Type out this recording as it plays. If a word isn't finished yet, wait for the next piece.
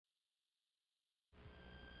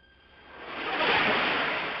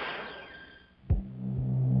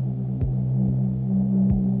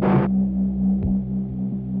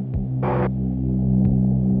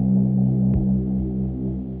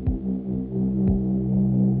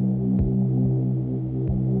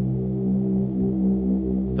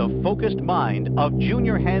focused mind of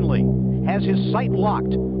Junior Hanley has his sight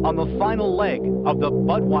locked on the final leg of the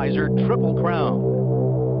Budweiser Triple Crown.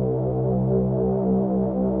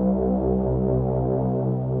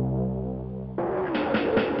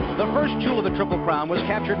 The first jewel of the Triple Crown was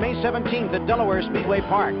captured May 17th at Delaware Speedway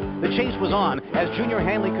Park. The chase was on as Junior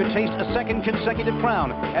Hanley could taste a second consecutive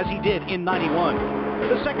crown, as he did in '91.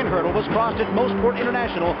 The second hurdle was crossed at Motorsport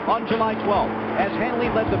International on July 12th, as Hanley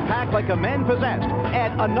led the pack like a man possessed,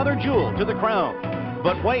 add another jewel to the crown.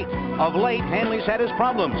 But wait, of late, Hanley's had his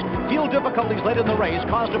problems. Fuel difficulties late in the race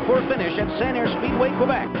caused a poor finish at Saint-Air Speedway,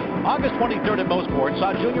 Quebec. August 23rd at Motorsport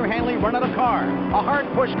saw Junior Hanley run out of car. A hard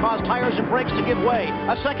push caused tires and brakes to give way.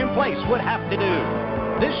 A second place would have to do.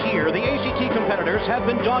 This year, the ACT competitors have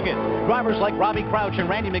been dogged. Drivers like Robbie Crouch and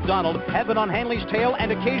Randy McDonald have been on Hanley's tail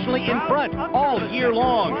and occasionally in front all year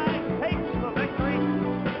long.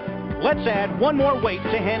 Let's add one more weight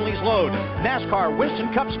to Hanley's load. NASCAR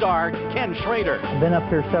Winston Cup star Ken Schrader. I've been up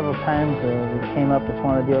here several times. We came up, it's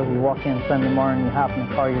one of the deals, you walk in Sunday morning, you hop in a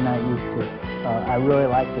car you're not used to. I really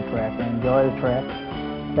like the track. I enjoy the track.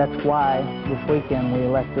 That's why this weekend we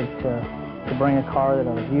elected to bring a car that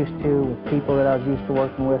I was used to, with people that I was used to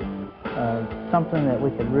working with, something that we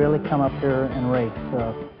could really come up here and race.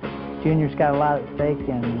 Junior's got a lot at stake,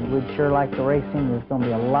 and we'd sure like to race him. There's going to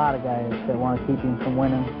be a lot of guys that want to keep him from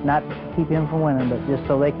winning. Not to keep him from winning, but just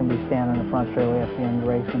so they can be standing in the front straightaway at the end of the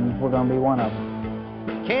race, and we're going to be one of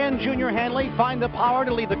them. Can Junior Hanley find the power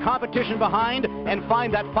to leave the competition behind and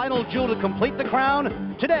find that final jewel to complete the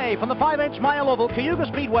crown? Today, from the 5-inch mile oval, Cayuga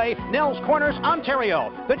Speedway, Nels Corners,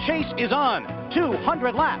 Ontario. The chase is on.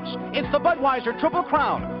 200 laps. It's the Budweiser Triple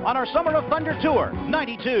Crown on our Summer of Thunder Tour,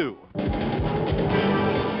 '92.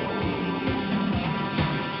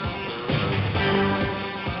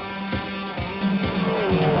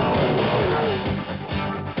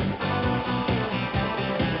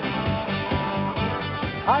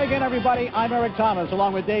 Hi again, everybody. I'm Eric Thomas,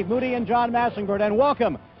 along with Dave Moody and John Massenburg, and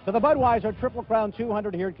welcome to the Budweiser Triple Crown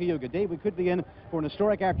 200 here at Cayuga. Dave, we could be in for an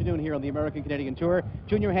historic afternoon here on the American-Canadian Tour.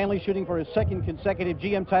 Junior Hanley shooting for his second consecutive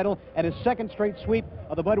GM title and his second straight sweep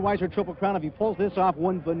of the Budweiser Triple Crown. If he pulls this off,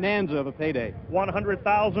 one bonanza of a payday.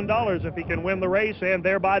 $100,000 if he can win the race and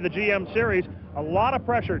thereby the GM Series. A lot of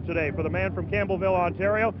pressure today for the man from Campbellville,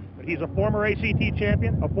 Ontario. But he's a former ACT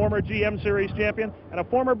champion, a former GM Series champion, and a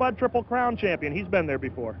former Bud Triple Crown champion. He's been there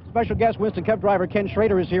before. Special guest Winston Cup driver Ken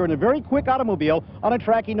Schrader is here in a very quick automobile on a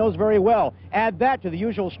track he knows very well. Add that to the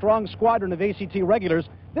usual strong squadron of ACT regulars.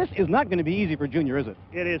 This is not going to be easy for Junior, is it?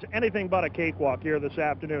 It is anything but a cakewalk here this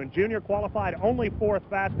afternoon. Junior qualified only 4th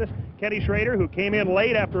fastest. Kenny Schrader, who came in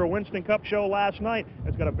late after a Winston Cup show last night,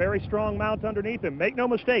 has got a very strong mount underneath him. Make no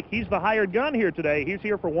mistake, he's the hired gun here today. He's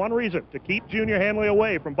here for one reason, to keep Junior Hanley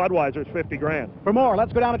away from Budweiser's 50 grand. For more,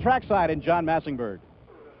 let's go down to trackside and John Massenburg.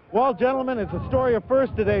 Well, gentlemen, it's a story of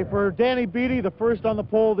first today for Danny Beatty, the first on the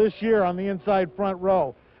pole this year on the inside front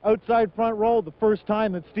row. Outside front row, the first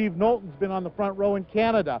time that Steve Knowlton's been on the front row in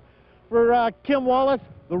Canada. For Kim Wallace,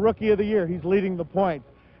 the Rookie of the Year, he's leading the points.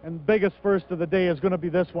 And the biggest first of the day is going to be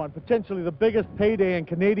this one, potentially the biggest payday in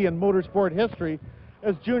Canadian motorsport history,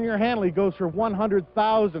 as Junior Hanley goes for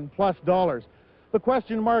 $100,000+. The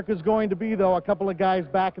question mark is going to be, though, a couple of guys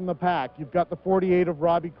back in the pack. You've got the 48 of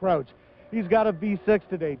Robbie Crouch. He's got a V6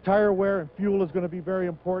 today. Tire wear and fuel is going to be very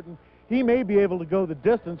important. He may be able to go the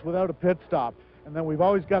distance without a pit stop. And then we've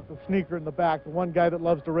always got the sneaker in the back, the one guy that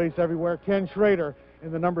loves to race everywhere, Ken Schrader,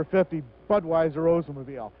 in the number 50 Budweiser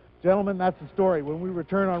Oldsmobile. Gentlemen, that's the story. When we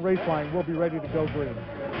return on Raceline, we'll be ready to go green.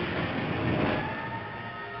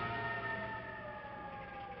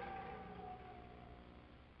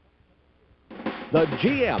 The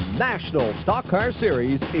GM National Stock Car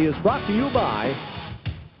Series is brought to you by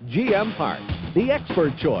GM Parts, the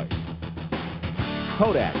expert choice.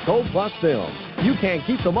 Kodak Gold Plus Film. You can't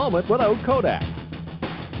keep the moment without Kodak.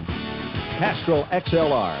 Castrol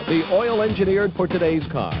XLR, the oil engineered for today's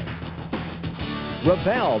cars.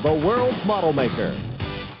 Revell, the world's model maker.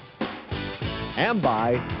 And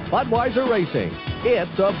by Budweiser Racing.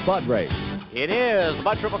 It's a Bud race. It is. The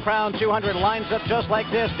Bud Triple Crown 200 lines up just like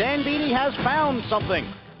this. Dan Beatty has found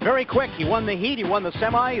something. Very quick. He won the heat. He won the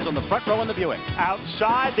semi. He's on the front row in the Buick.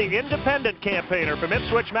 Outside, the independent campaigner from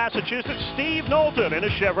Ipswich, Massachusetts, Steve Knowlton in a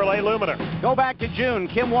Chevrolet Lumina. Go back to June.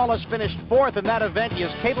 Kim Wallace finished 4th in that event. He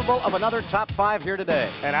is capable of another top 5 here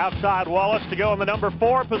today. And outside Wallace to go in the number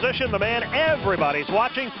 4 position, the man everybody's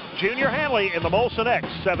watching, Junior Hanley in the Molson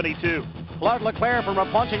X72. Claude Leclerc from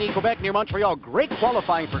Repentigny, Quebec, near Montreal. Great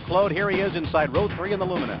qualifying for Claude. Here he is inside row 3 in the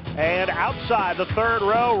Lumina. And outside the 3rd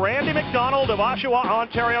row, Randy McDonald of Oshawa,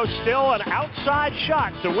 Ontario, still an outside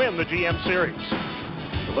shot to win the GM Series.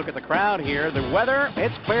 Look at the crowd here. The weather,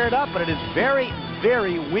 it's cleared up, but it is very,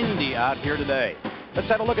 very windy out here today. Let's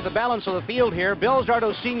have a look at the balance of the field here. Bill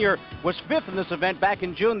Zardo Sr. was 5th in this event back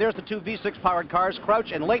in June. There's the two V6 powered cars,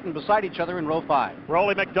 Crouch and Layton, beside each other in row 5.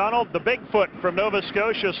 Rolly McDonald, the Bigfoot from Nova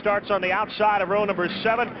Scotia, starts on the outside of row number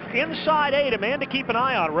 7. Inside 8, a man to keep an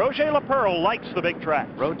eye on. Roger LaPearl lights the big track.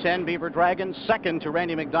 Row 10, Beaver Dragon, 2nd to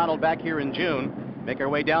Randy McDonald back here in June. Make our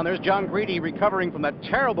way down. There's John Greedy recovering from that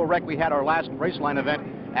terrible wreck we had our last Raceline event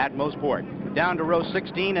at Motorsport. Down to row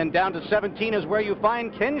 16 and down to 17 is where you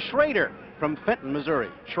find Ken Schrader from Fenton, Missouri.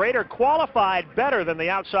 Schrader qualified better than the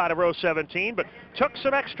outside of row 17, but took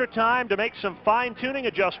some extra time to make some fine-tuning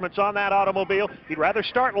adjustments on that automobile. He'd rather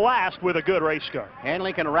start last with a good race car.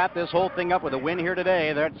 Hanley can wrap this whole thing up with a win here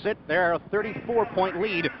today. That's it. They're a 34-point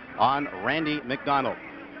lead on Randy McDonald.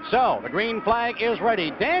 So, the green flag is ready.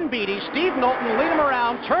 Dan Beatty, Steve Knowlton lead him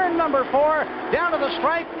around. Turn number 4, down to the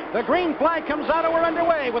stripe. The green flag comes out and we're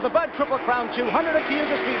underway with the Bud Triple Crown 200 at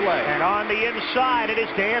Cayuga Speedway. And on the inside, it is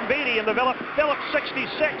Dan Beatty in the Phillips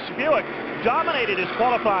 66 Buick. Dominated his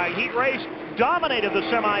qualifying heat race, dominated the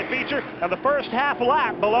semi-feature, and the first half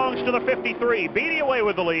lap belongs to the 53. Beatty away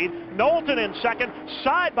with the lead. Knowlton in second,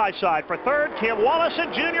 side by side for third. Kim Wallace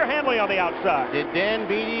and Junior Hanley on the outside. Did Dan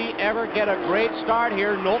Beatty ever get a great start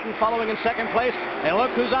here? Knowlton following in second place. And look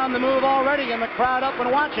who's on the move already, and the crowd up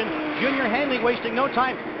and watching. Junior Hanley wasting no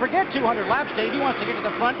time. Forget 200 laps, Dave. He wants to get to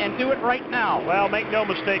the front and do it right now. Well, make no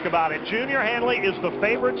mistake about it. Junior Hanley is the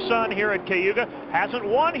favorite son here at Cayuga. Hasn't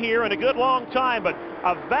won here in a good long time, but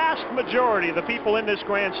a vast majority of the people in this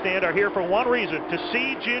grandstand are here for one reason, to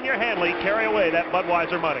see Junior Hanley carry away that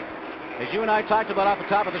Budweiser money. As you and I talked about off the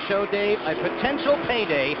top of the show, Dave, a potential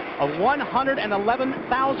payday of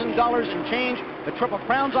 $111,000 and change. The Triple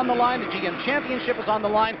Crown's on the line. The GM Championship is on the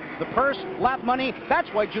line. The purse, lap money, that's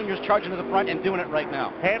why Junior's charging to the front and doing it right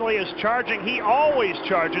now. Hanley is charging. He always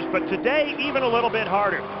charges, but today even a little bit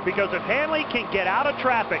harder, because if Hanley can get out of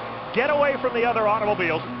traffic, get away from the other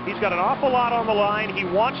automobiles, he's got an awful lot on the line. He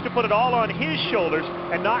wants to put it all on his shoulders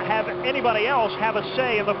and not have anybody else have a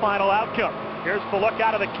say in the final outcome. Here's the look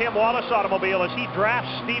out of the Kim Wallace automobile as he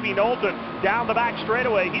drafts Stevie Knowlton down the back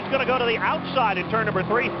straightaway. He's going to go to the outside in turn number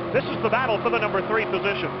 3. This is the battle for the number 3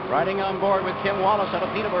 position. Riding on board with Kim Wallace out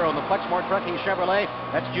of Peterborough in the Flexmore Trucking Chevrolet.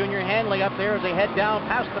 That's Junior Hanley up there as they head down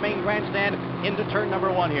past the main grandstand into turn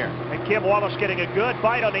number 1 here. And Kim Wallace getting a good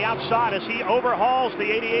bite on the outside as he overhauls the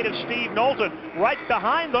 88 of Steve Knowlton. Right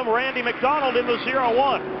behind them, Randy McDonald in the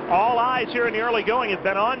 01. All eyes here in the early going have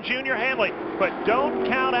been on Junior Hanley, but don't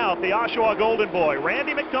count out the Oshawa Golden Boy.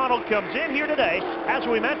 Randy McDonald comes in here today, as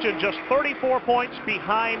we mentioned, just 34 points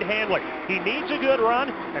behind Hanley. He needs a good run,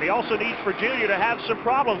 and he also needs for Junior to have some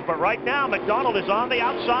problems, but right now McDonald is on the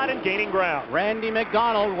outside and gaining ground. Randy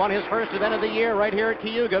McDonald won his first event of the year right here at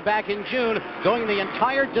Cayuga back in June, going the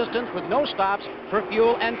entire distance with no stops for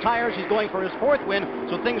fuel and tires. He's going for his 4th win,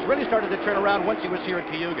 so things really started to turn around once he was here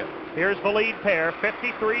at Cayuga. Here's the lead pair,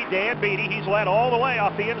 53, Dan Beatty. He's led all the way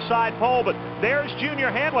off the inside pole, but there's Junior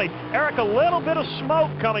Hanley. Eric, a little bit of smoke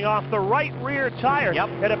coming off the right rear tire. Yep.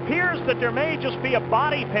 It appears that there may just be a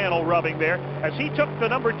body panel rubbing there as he took the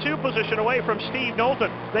number 2 position away from Steve Knowlton.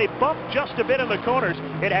 They bumped just a bit in the corners.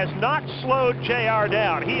 It has not slowed JR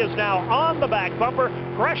down. He is now on the back bumper,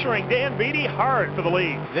 pressuring Dan Beatty hard for the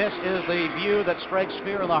lead. This is the view that strikes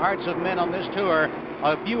fear in the hearts of men on this tour.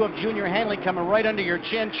 A view of Junior Hanley coming right under your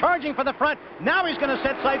chin, charging for the front. Now he's going to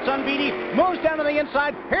set sights on Beatty. Moves down to the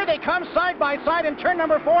inside. Here they come side by side in turn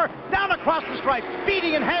number 4. Down across the stripe.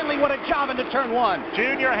 Beatty and Hanley, what a job into turn 1.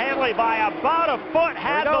 Junior Hanley by about a foot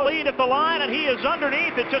had the lead at the line, and he is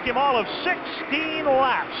underneath. It took him all of 16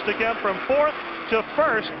 laps to come from 4th to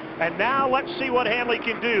 1st. And now let's see what Hanley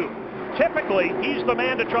can do. Typically, he's the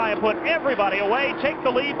man to try and put everybody away, take the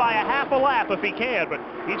lead by a half a lap if he can, but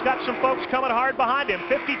he's got some folks coming hard behind him.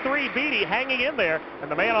 53, Beatty hanging in there,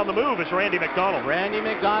 and the man on the move is Randy McDonald. Randy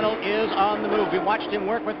McDonald is on the move. We watched him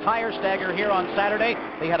work with Tire Stagger here on Saturday.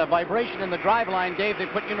 They had a vibration in the driveline, Dave. They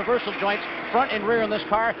put universal joints front and rear in this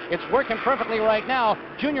car. It's working perfectly right now.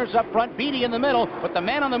 Junior's up front, Beatty in the middle, but the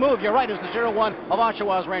man on the move, you're right, is the 01 of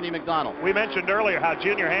Oshawa's Randy McDonald. We mentioned earlier how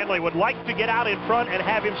Junior Hanley would like to get out in front and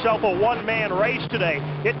have himself a one-man race today.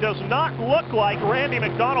 It does not look like Randy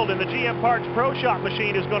McDonald in the GM Parts Pro Shop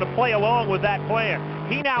machine is going to play along with that plan.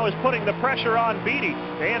 He now is putting the pressure on Beatty.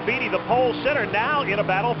 Dan Beatty, the pole sitter, now in a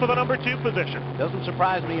battle for the number 2 position. Doesn't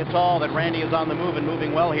surprise me at all that Randy is on the move and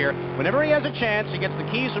moving well here. Whenever he has a chance, he gets the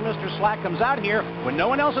keys from Mr. Slack, comes out here when no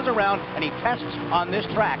one else is around, and he tests on this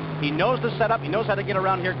track. He knows the setup, he knows how to get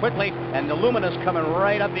around here quickly, and the Luminous coming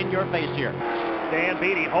right up in your face here. Dan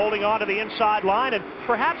Beatty holding on to the inside line, and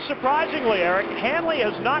perhaps surprisingly, Eric, Hanley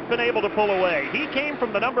has not been able to pull away. He came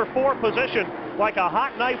from the number 4 position like a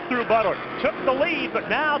hot knife through butter. Took the lead, but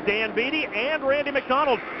now Dan Beatty and Randy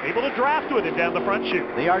McDonald able to draft with him down the front chute.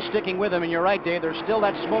 They are sticking with him, and you're right, Dave. There's still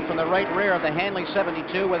that smoke from the right rear of the Hanley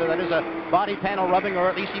 72, whether that is a body panel rubbing or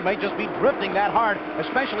at least he might just be drifting that hard,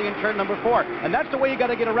 especially in turn number 4. And that's the way you got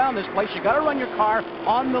to get around this place. You got to run your car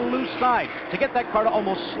on the loose side to get that car to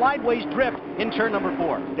almost sideways drift in turn number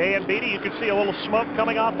 4. Dan Beatty, you can see a little smoke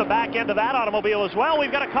coming off the back end of that automobile as well.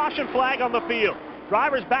 We've got a caution flag on the field.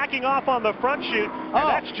 Drivers backing off on the front chute, and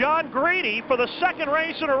that's John Greedy for the 2nd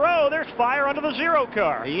race in a row. There's fire under the Zero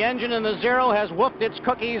car. The engine in the Zero has whooped its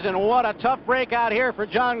cookies, and what a tough break out here for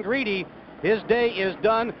John Greedy. His day is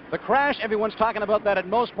done. The crash, everyone's talking about that at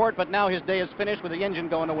Motorsport, but now his day is finished with the engine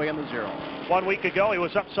going away in the Zero. 1 week ago, he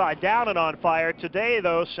was upside down and on fire. Today,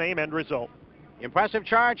 though, same end result. Impressive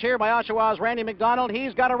charge here by Oshawa's Randy McDonald.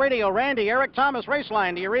 He's got a radio. Randy, Eric Thomas,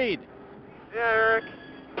 Raceline, do you read? Yeah, Eric.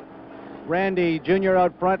 Randy, Junior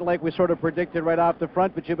out front like we sort of predicted right off the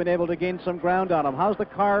front, but you've been able to gain some ground on him. How's the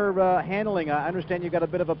car handling? I understand you got a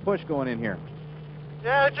bit of a push going in here.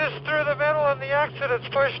 Yeah, just through the middle and the exit, it's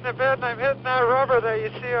pushing a bit, and I'm hitting that rubber that you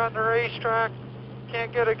see on the racetrack.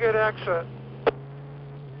 Can't get a good exit.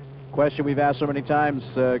 Question we've asked so many times,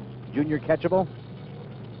 Junior catchable?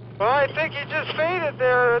 Well, I think he just faded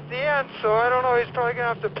there at the end, so I don't know. He's probably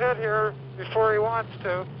going to have to pit here before he wants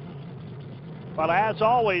to. Well, as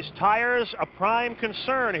always, tires a prime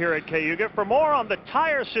concern here at Cayuga. For more on the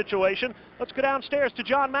tire situation, let's go downstairs to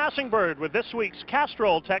John Massingbird with this week's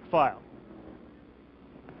Castrol Tech File.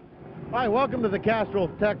 Hi, welcome to the Castrol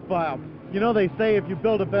Tech File. You know, they say if you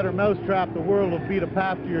build a better mousetrap, the world will beat a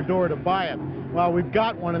path to your door to buy it. Well, we've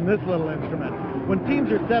got one in this little instrument. When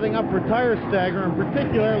teams are setting up for tire stagger, and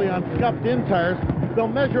particularly on scuffed-in tires, they'll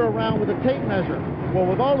measure around with a tape measure. Well,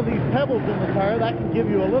 with all of these pebbles in the tire, that can give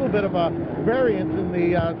you a little bit of a variance in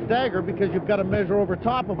the stagger because you've got to measure over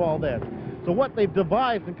top of all this. So what they've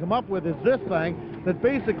devised and come up with is this thing that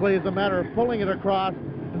basically is a matter of pulling it across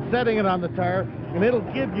and setting it on the tire, and it'll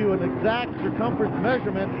give you an exact circumference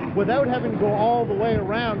measurement without having to go all the way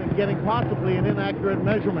around and getting possibly an inaccurate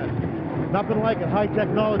measurement. Nothing like it. High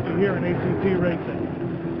technology here in ACT racing.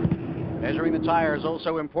 Measuring the tires is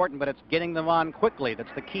also important, but it's getting them on quickly.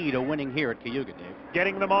 That's the key to winning here at Cayuga, Dave.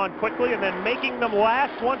 Getting them on quickly and then making them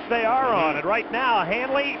last once they are on. And right now,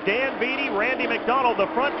 Hanley, Dan Beatty, Randy McDonald, the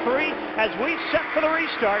front 3, as we set for the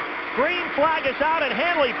restart. Green flag is out, and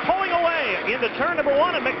Hanley pulling away into turn number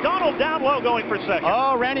 1, and McDonald down low going for 2nd.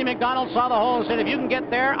 Oh, Randy McDonald saw the hole and said, if you can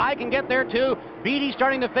get there, I can get there too. Beatty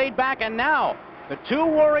starting to fade back, and now the 2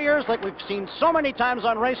 warriors, like we've seen so many times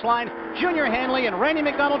on Raceline, Junior Hanley and Randy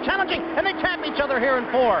McDonald challenging, and they tap each other here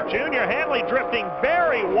in 4. Junior Hanley drifting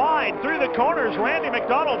very wide through the corners. Randy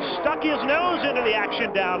McDonald stuck his nose into the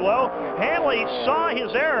action down low. Hanley saw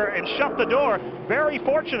his error and shut the door. Very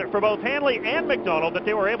fortunate for both Hanley and McDonald that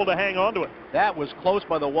they were able to hang on to it. That was close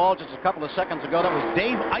by the wall just a couple of seconds ago. That was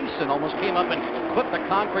Dave Eisen almost came up and clipped the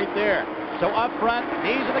concrete there. So up front,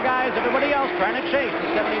 these are the guys, everybody else trying to chase the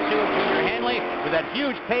 72 of Junior Hanley with that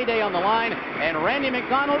huge payday on the line. And Randy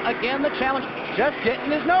McDonald, again, the challenge, just getting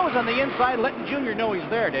his nose on the inside, letting Junior know he's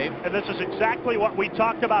there, Dave. And this is exactly what we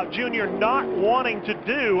talked about Junior not wanting to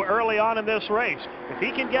do early on in this race. If he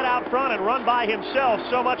can get out front and run by himself,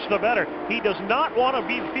 so much the better. He does not want to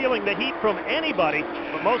be feeling the heat from anybody,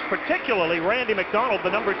 but most particularly Randy McDonald, the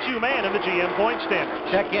number 2 man in the GM point standard.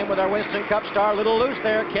 Check in with our Winston Cup star, a little loose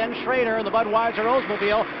there, Ken Schrader in the Budweiser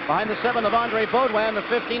Oldsmobile, behind the 7 of Andre Baudouin, the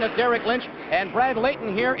 15 of Derek Lynch, and Brad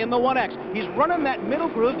Layton here in the 1X. He's running that middle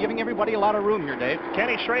groove, giving everybody a lot of room here, Dave.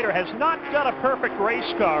 Kenny Schrader has not got a perfect race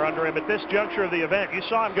car under him at this juncture of the event. You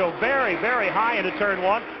saw him go very, very high into turn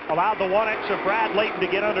 1, allowed the 1X of Brad Layton to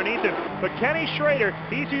get underneath him. But Kenny Schrader,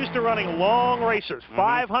 he's used to running long races,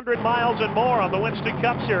 500 miles and more on the Winston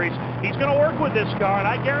Cup Series. He's going to work with this car, and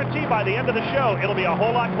I guarantee by the end of the show, it'll be a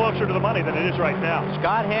whole lot closer to the money than it is right now.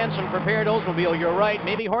 Scott Hansen prepared Oldsmobile, you're right.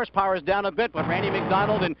 Maybe horsepower is down a bit, but Randy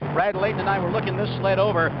McDonald and Brad Layton and I were looking this sled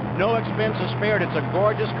over. No expense is spared. It's a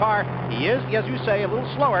gorgeous car. He is, as you say, a little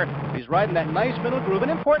slower. He's riding that nice middle groove,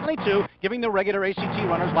 and importantly, too, giving the regular ACT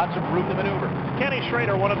runners lots of room to maneuver. Kenny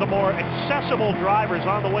Schrader, one of the more accessible drivers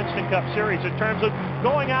on the Winston Cup Series in terms of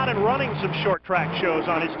going out and running some short track shows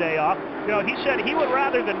on his day off. You know, he said he would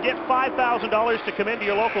rather than get $5,000 to come into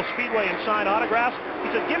your local speedway and sign autographs, he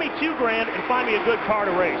said, give me $2,000 and find me a good car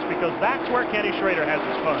to race, because that's where Kenny Schrader has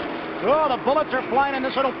his fun. Oh, the bullets are flying in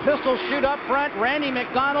this little pistol shoot up front. Randy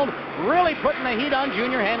McDonald really putting the heat on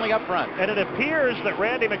Junior Hanley up front. And it appears that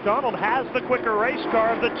Randy McDonald has the quicker race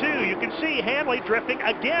car of the two. You can see Hanley drifting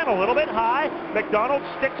again a little bit high. McDonald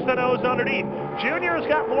sticks the nose underneath. Junior's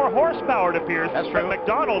got more horsepower, it appears. That's true. But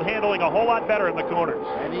McDonald handling a whole lot better in the corners.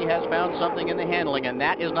 And he has found something in the handling, and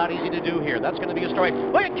that is not easy to do here. That's going to be a story.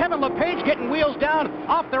 Look at Kevin LePage getting wheels down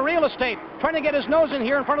off the real estate, trying to get his nose in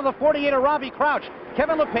here in front of the 48 of Robbie Crouch.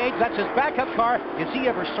 Kevin LePage, that's his backup car. Is he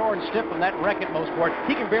ever sore and stiff from that wreck at Motorsport?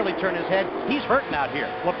 He can barely turn his head. He's hurting out here.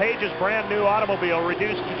 LePage's brand new automobile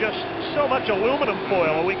reduced to just so much aluminum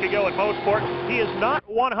foil a week ago at Motorsport. He is not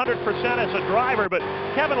 100% as a driver, but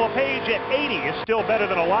Kevin LePage at 80 is still better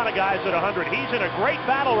than a lot of guys at 100. He's in a great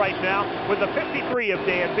battle right now with the 53 of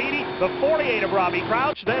Dan Beatty, the 48 of Robbie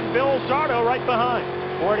Crouch, then Bill Zardo right behind.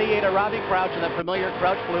 48 of Robbie Crouch in the familiar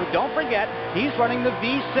Crouch blue. Don't forget, he's running the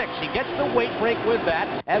V6. He gets the weight break with that,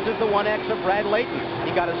 as is the 1X of Brad Layton.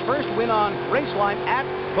 He got his first win on Raceline at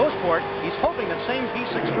Motorsport. He's hoping that same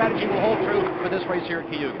V6 strategy will hold true for this race here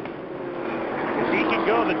at Cayuga. If he can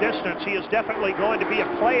go the distance, he is definitely going to be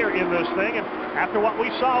a player in this thing. And after what we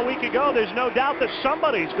saw a week ago, there's no doubt that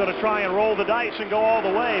somebody's going to try and roll the dice and go all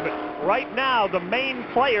the way. But right now, the main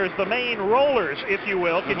players, the main rollers, if you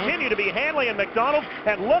will, continue to be Hanley and McDonald.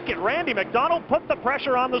 And look at Randy McDonald put the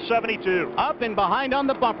pressure on the 72. Up and behind on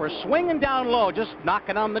the bumper, swinging down low, just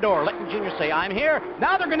knocking on the door, letting Junior say, I'm here.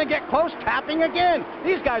 Now they're going to get close, tapping again.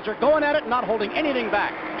 These guys are going at it, not holding anything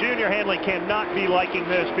back. Junior Hanley cannot be liking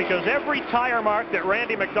this, because every tire mark that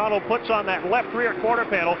Randy McDonald puts on that left rear quarter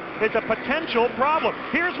panel is a potential problem.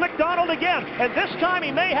 Here's McDonald again, and this time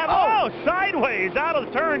he may have, sideways out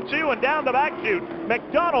of turn 2 and down the back chute.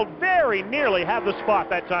 McDonald very nearly had the spot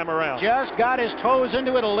that time around. Just got his toes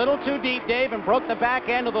into it a little too deep, Dave, and broke the back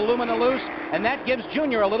end of the Lumina loose, and that gives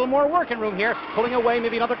Junior a little more working room here, pulling away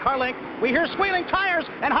maybe another car length. We hear squealing tires,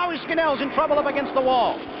 and Howie Scannell's in trouble up against the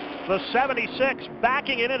wall. The 76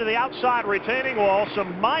 backing it into the outside retaining wall.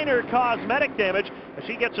 Some minor cosmetic damage as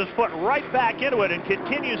he gets his foot right back into it and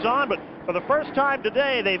continues on. But for the first time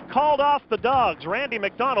today, they've called off the dogs. Randy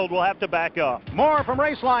McDonald will have to back off. More from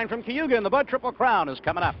Raceline from Cayuga, and the Bud Triple Crown is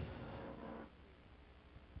coming up.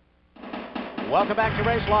 Welcome back to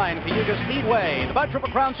Raceline, Cayuga Speedway. The Bud Triple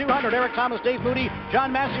Crown 200, Eric Thomas, Dave Moody,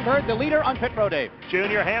 John Massey, heard the leader on pit road, Dave.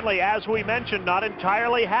 Junior Hanley, as we mentioned, not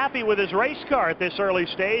entirely happy with his race car at this early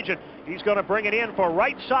stage, and he's going to bring it in for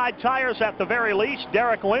right side tires at the very least.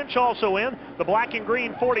 Derek Lynch also in, the black and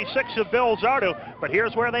green 46 of Bill Zardo. But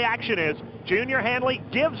here's where the action is. Junior Hanley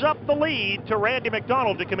gives up the lead to Randy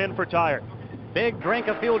McDonald to come in for tire. Big drink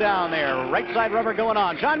of fuel down there. Right side rubber going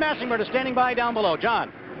on. John Massey is standing by down below.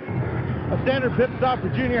 John. A standard pit stop for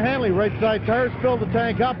Junior Hanley. Right side tires fill the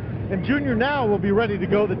tank up, and Junior now will be ready to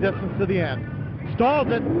go the distance to the end. Stalls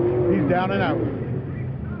it. He's down and out.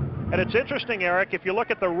 And it's interesting, Eric, if you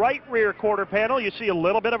look at the right rear quarter panel, you see a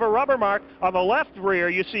little bit of a rubber mark. On the left rear,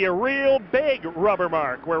 you see a real big rubber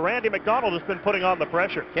mark where Randy McDonald has been putting on the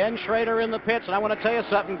pressure. Ken Schrader in the pits, and I want to tell you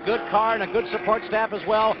something, good car and a good support staff as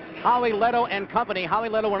well. Howie Leto and company. Howie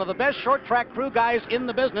Leto, one of the best short track crew guys in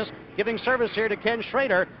the business, giving service here to Ken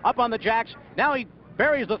Schrader up on the jacks. Now he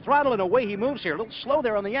buries the throttle in a way he moves here. A little slow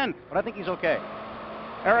there on the end, but I think he's okay.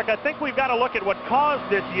 Eric, I think we've got to look at what caused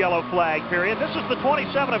this yellow flag period. This is the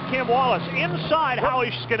 27 of Kim Wallace inside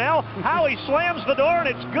Howie Scannell. Howie slams the door, and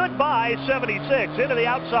it's goodbye 76 into the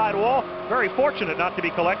outside wall. Very fortunate not to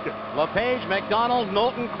be collected. LePage, McDonald,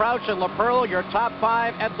 Knowlton, Crouch, and LaPerle, your top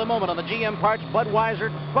 5 at the moment on the GM Parts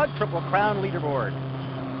Budweiser Bud Triple Crown leaderboard.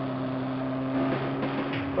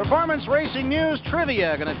 Performance Racing News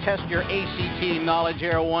Trivia. Going to test your ACT knowledge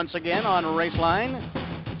here once again on Raceline.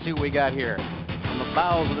 Let's see what we got here. From the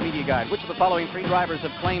bowels of the media guide, which of the following 3 drivers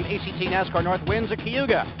have claimed ACT NASCAR North wins at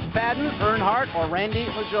Cayuga? Fadden, Earnhardt, or Randy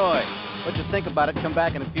LaJoie? What you think about it? Come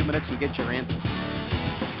back in a few minutes and get your answers.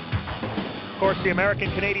 Of course, the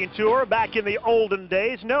American Canadian Tour, back in the olden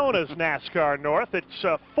days, known as NASCAR North. It's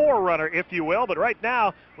a forerunner, if you will, but right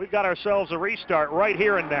now, we've got ourselves a restart right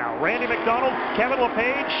here and now. Randy McDonald, Kevin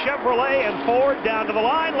LePage, Chevrolet, and Ford down to the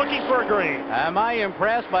line looking for a green. Am I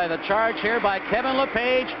impressed by the charge here by Kevin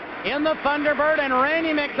LePage in the Thunderbird, and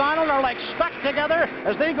Randy McDonald are like stuck together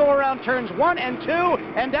as they go around turns 1 and 2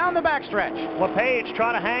 and down the backstretch. LePage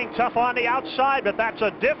trying to hang tough on the outside, but that's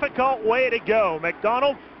a difficult way to go.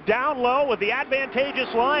 McDonald down low with the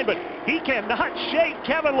advantageous line, but he cannot shake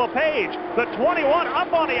Kevin LePage. The 21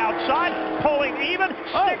 up on the outside, pulling even,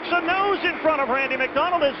 sticks a nose in front of Randy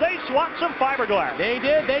McDonald as they swat some fiberglass. They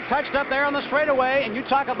did. They touched up there on the straightaway, and you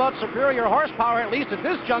talk about superior horsepower, at least at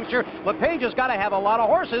this juncture. LePage has got to have a lot of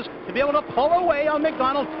horses to be able to pull away on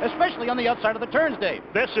McDonald, especially on the outside of the turns, Dave.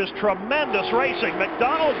 This is tremendous racing.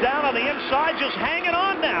 McDonald's down on the inside, just hanging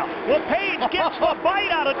on now. LePage gets the bite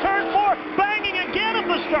out of turn 4, banging again at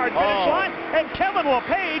the start-finish line, and Kevin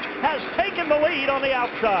LePage has taken the lead on the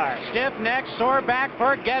outside. Stiff neck, sore back,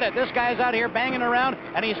 forget it. This guy's out here banging around,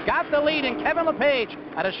 and he's got the lead in Kevin LePage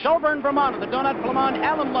out of Shelburne, Vermont, the Donut Flamand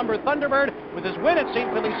Allen Lumber Thunderbird, with his win at St.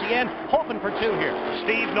 Félicien, hoping for 2 here.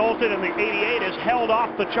 Steve Knowlton in the 88 is held off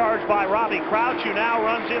the charge by Robbie Crouch, who now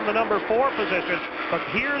runs in the number 4 position. But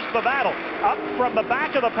here's the battle. Up from the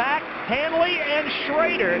back of the pack, Hanley and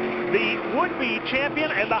Schrader, the would-be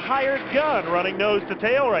champion and the hired gun, running nose to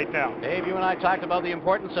tail right now. Dave, you and I talked about the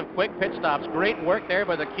importance of quick pit stops. Great work there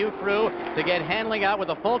by the Q crew to get Hanley out with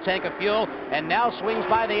a full tank of fuel, and now swings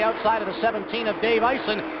by the outside of the 17 of Dave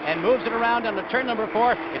Eisen and moves it around on the turn number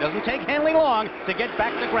 4. It doesn't take Hanley long to get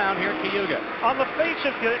back to ground here at Cayuga. On the face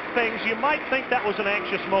of things, you might think that was an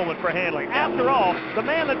anxious moment for Hanley. After all, the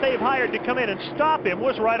man that they've hired to come in and stop him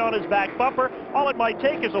was right on his back bumper. All it might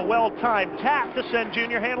take is a well-timed tap to send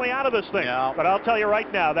Junior Hanley out of this thing. Yeah. But I'll tell you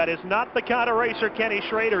right now, that is not the kind of racer Kenny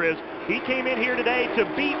Schrader is. He came in here today to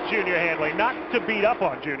beat Junior Hanley, not to beat up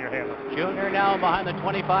on Junior Hanley. Junior now behind the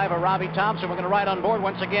 25 of Robbie Thompson. We're going to ride on board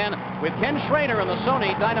once again with Ken Schrader in the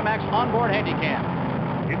Sony Dynamax onboard handicap.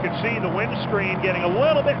 You can see the windscreen getting a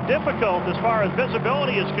little bit difficult as far as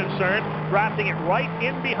visibility is concerned, drafting it right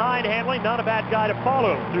in behind Hanley. Not a bad guy to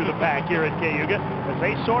follow through the pack here at Cayuga as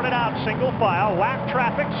they sort it out single file, lap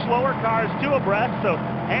traffic, slower cars 2 abreast. So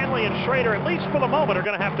Hanley and Schrader, at least for the moment, are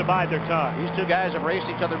going to have to bide their time. These 2 guys have raced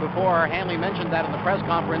each other before. Hanley mentioned that in the press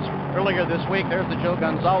conference earlier this week. There's the Joe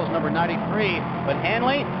Gonzalez, number 93. But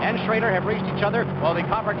Hanley and Schrader have raced each other while the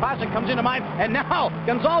Copper Classic comes into mind. And now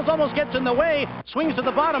Gonzalez almost gets in the way, swings to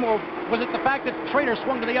the bottom, or was it the fact that Schrader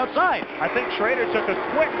swung to the outside? I think Schrader took a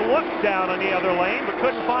quick look down on the other lane, but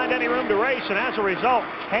couldn't find any room to race, and as a result,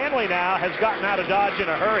 Hanley now has gotten out of Dodge in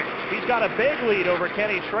a hurry. He's got a big lead over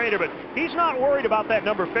Kenny Schrader, but he's not worried about that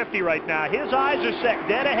number 50 right now. His eyes are set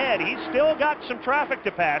dead ahead. He's still got some traffic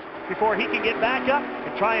to pass before he can get back up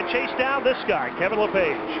and try and chase down this guy, Kevin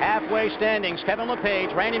LePage. Halfway standings, Kevin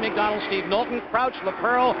LePage, Randy McDonald, Steve Knowlton, Crouch,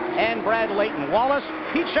 LaPearl, and Brad Leighton Wallace.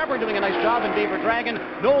 Pete Shepard doing a nice job in Beaver Dragon.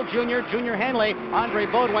 Noel Jr., Junior Hanley, Andre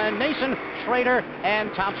Baudouin, Nason, Schrader,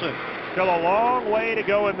 and Thompson. Still a long way to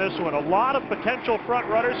go in this one. A lot of potential front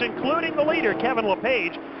runners, including the leader, Kevin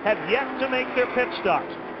LePage, have yet to make their pit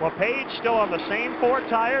stops. LePage still on the same 4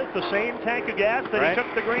 tires, the same tank of gas that he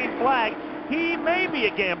took the green flag. He may be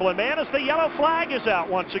a gambling man as the yellow flag is out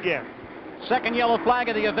once again. Second yellow flag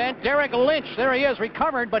of the event. Derek Lynch, there he is,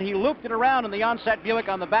 recovered, but he looped it around in the onset Buick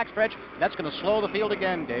on the backstretch. That's going to slow the field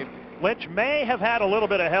again, Dave. Lynch may have had a little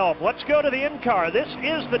bit of help. Let's go to the in-car. This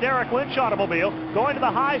is the Derek Lynch automobile going to the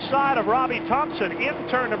high side of Robbie Thompson in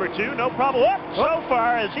turn number 2. No problem. So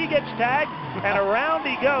far as he gets tagged and around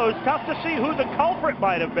he goes. Tough to see who the culprit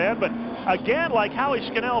might have been, but again, like Howie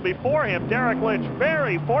Scannell before him, Derek Lynch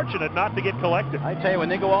very fortunate not to get collected. I tell you, when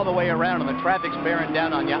they go all the way around and the traffic's bearing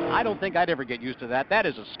down on you, I don't think I'd ever get used to that. That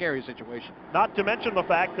is a scary situation. Not to mention the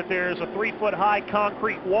fact that there's a 3-foot-high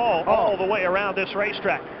concrete wall all the way around this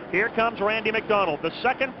racetrack. Here comes Randy McDonald. The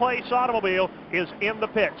second place automobile is in the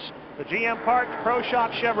pits. The GM Park Pro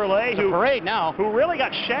Shop Chevrolet, who really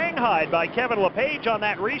got shanghaied by Kevin LePage on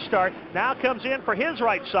that restart, now comes in for his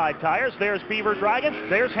right side tires. There's Beaver Dragon.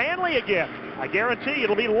 There's Hanley again. I guarantee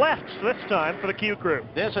it'll be lefts this time for the Q crew.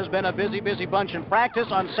 This has been a busy bunch in practice.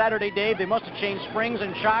 On Saturday, Dave, they must have changed springs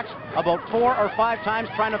and shocks about 4 or 5 times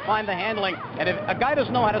trying to find the handling. And if a guy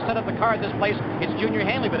doesn't know how to set up the car at this place, it's Junior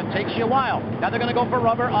Hanley, but it takes you a while. Now they're going to go for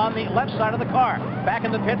rubber on the left side of the car. Back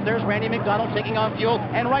in the pits, there's Randy McDonald taking on fuel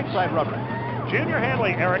and right side rubber. Junior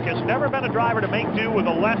Hanley, Eric, has never been a driver to make do with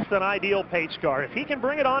a less than ideal pace car. If he can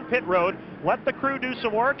bring it on pit road, let the crew do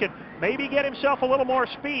some work, and maybe get himself a little more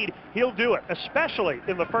speed, he'll do it, especially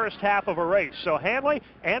in the first half of a race. So Hanley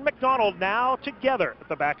and McDonald now together at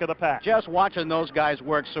the back of the pack. Just watching those guys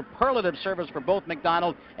work. Superlative service for both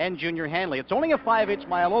McDonald and Junior Hanley. It's only a 5/8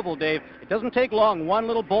 mile oval, Dave. It doesn't take long. One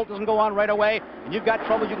little bolt doesn't go on right away, and you've got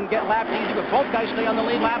trouble. You can get lapped easy, but both guys stay on the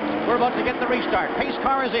lead lap. We're about to get the restart. Pace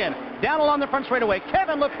car is in. Down along the front straightaway,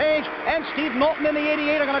 Kevin LePage and Steve Knowlton in the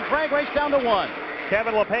 88 are going to drag race down to 1.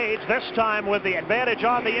 Kevin LePage, this time with the advantage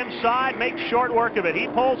on the inside, makes short work of it. He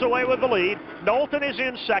pulls away with the lead. Knowlton is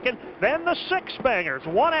in second. Then the six bangers.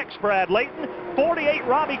 1X Brad Layton, 48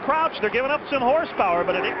 Robbie Crouch. They're giving up some horsepower,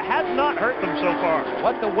 but it has not hurt them so far.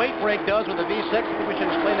 What the weight break does with the V6, I think we should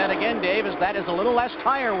explain that again, Dave, is that is a little less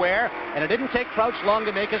tire wear, and it didn't take Crouch long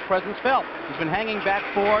to make his presence felt. He's been hanging back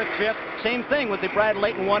fourth, fifth. Same thing with the Brad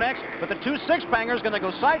Layton 1X, but the two six-bangers going to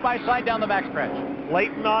go side by side down the backstretch.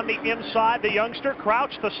 Layton on the inside, the youngster.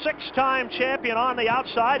 Crouch, the six-time champion, on the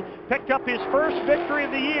outside. Picked up his first victory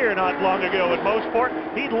of the year not long ago at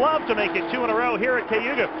Motorsport. He'd love to make it 2 in a row here at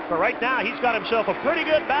Cayuga, but right now he's got himself a pretty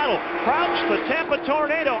good battle. Crouch, the Tampa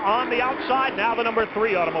Tornado, on the outside, now the number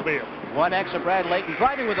 3 automobile. 1X of Brad Layton,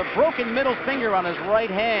 driving with a broken middle finger on his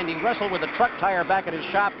right hand. He wrestled with a truck tire back at his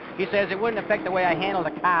shop. He says it wouldn't affect the way I handle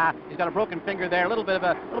the car. He's got a broken finger there, a little bit of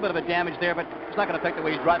a damage there, but it's not going to affect the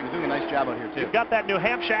way he's driving. He's doing a nice job out here too. You've got that New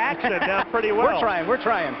Hampshire accent down pretty well. We're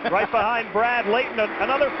trying. Right behind Brad Layton,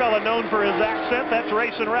 another fella known for his accent. That's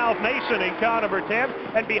Racing Ralph Mason in car number 10,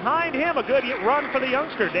 and behind him a good run for the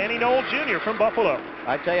youngster, Danny Knoll Jr. from Buffalo.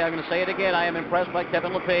 I tell you, I'm going to say it again. I am impressed by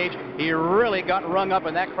Kevin LePage. He really got rung up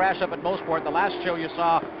in that crash up at Motorsport. The last show you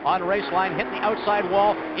saw on Raceline, hit the outside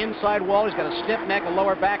wall, inside wall. He's got a stiff neck, a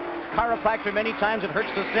lower back. Chiropractor many times. It hurts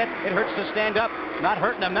to sit. It hurts to stand up. Not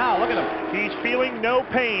hurting him now. Look at him. He's feeling no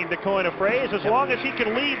pain, to coin a phrase. As long as he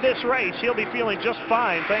can lead this race, he'll be feeling just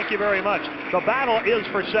fine. Thank you very much. The battle is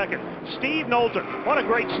for second. Steve Knowlton. What a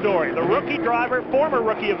great story. The rookie driver, former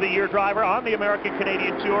Rookie of the Year driver on the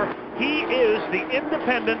American-Canadian Tour. He is the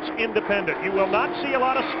independent's independent. You will not see a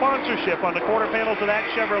lot of sponsorship on the quarter panels of that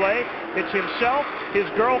Chevrolet. It's himself, his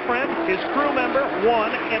girlfriend, his crew member, one,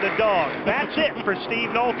 and a dog. That's it for Steve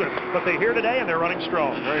Knowlton. But they're here today, and they're running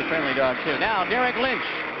strong. Very friendly dog, too. Now, Derek Lynch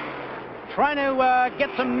trying to get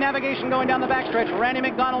some navigation going down the backstretch. Randy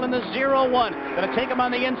McDonald in the 0-1. Going to take him on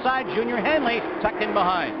the inside. Junior Hanley tucked in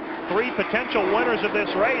behind. 3 potential winners of this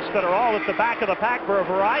race that are all at the back of the pack for a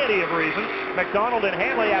variety of reasons. McDonald and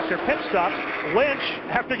Hanley after pit stops. Lynch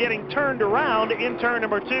after getting turned around in turn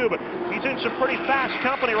number 2. But he's in some pretty fast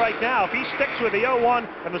company right now. If he sticks with the 01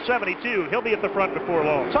 and the 72, he'll be at the front before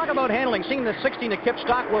long. Talk about handling. Seeing the 16 of Kip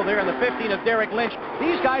Stockwell there and the 15 of Derek Lynch.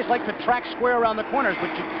 These guys like to track square around the corners,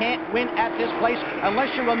 but you can't win at this place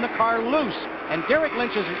unless you run the car loose. And Derek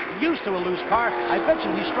Lynch is used to a loose car. I bet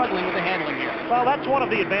you he's struggling with the handling here. Well, that's one of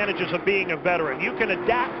the advantages of being a veteran. You can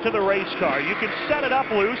adapt to the race car. You can set it up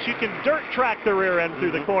loose. You can dirt track the rear end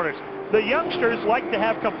through the corners. The youngsters like to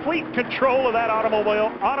have complete control of that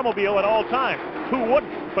automobile at all times. Who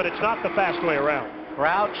wouldn't? But it's not the fast way around.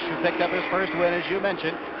 Crouch, who picked up his first win, as you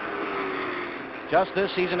mentioned, just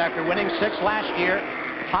this season after winning 6 last year,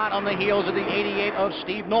 hot on the heels of the 88 of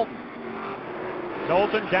Steve Knowlton.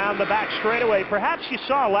 Knowlton down the back straightaway. Perhaps you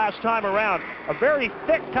saw last time around a very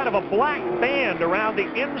thick kind of a black band around the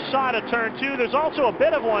inside of turn 2. There's also a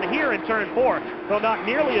bit of one here in turn 4, though not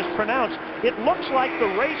nearly as pronounced. It looks like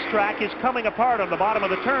the racetrack is coming apart on the bottom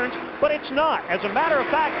of the turns, but it's not. As a matter of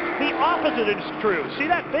fact, the opposite is true. See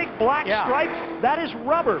that big black stripe? That is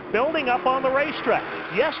rubber building up on the racetrack.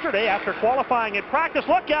 Yesterday, after qualifying in practice,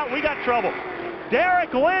 look out, we got trouble.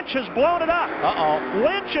 Derek Lynch has blown it up.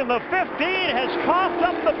 Lynch in the 15 has coughed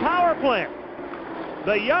up the power plant.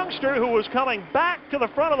 The youngster who was coming back to the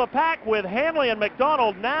front of the pack with Hanley and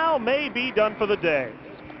McDonald now may be done for the day.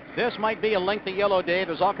 This might be a lengthy yellow, Dave.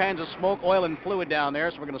 There's all kinds of smoke, oil, and fluid down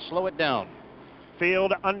there, so we're going to slow it down.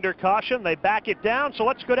 Field under caution. They back it down, so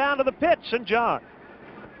let's go down to the pits. And John.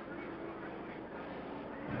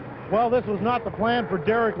 Well, this was not the plan for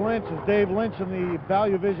Derek Lynch as Dave Lynch and the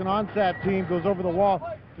Value Vision OnSat team goes over the wall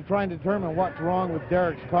to try and determine what's wrong with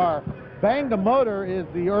Derek's car. Banged a motor is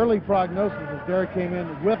the early prognosis as Derek came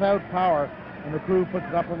in without power, and the crew puts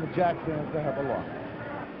it up on the jack stands to have a look.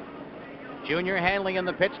 Junior Hanley in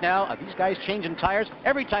the pits now. These guys changing tires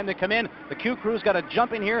every time they come in. The Q crew's got to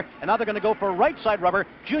jump in here, and now they're going to go for right side rubber.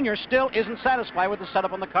 Junior still isn't satisfied with the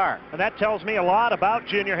setup on the car. And that tells me a lot about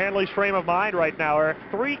Junior Hanley's frame of mind right now, Eric.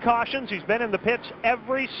 3 cautions. He's been in the pits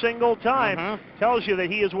every single time. Tells you that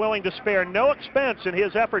he is willing to spare no expense in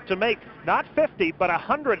his effort to make not $50, but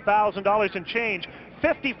 $100,000 in change.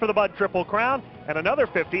 50 for the Bud Triple Crown, and another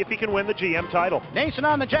 50 if he can win the GM title. Nason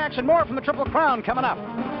on the jacks and more from the Triple Crown coming up.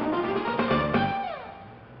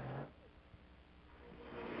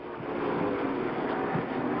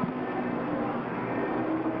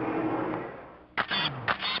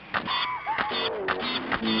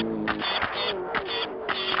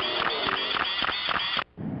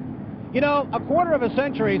 You know, a quarter of a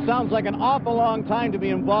century sounds like an awful long time to be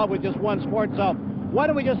involved with just one sport, so why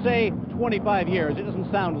don't we just say 25 years? It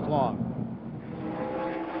doesn't sound as long.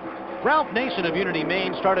 Ralph Nason of Unity,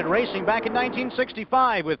 Maine started racing back in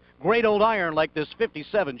 1965 with great old iron like this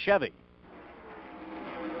 57 Chevy.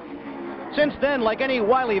 Since then, like any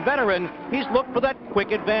wily veteran, he's looked for that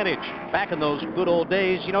quick advantage. Back in those good old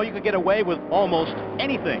days, you know, you could get away with almost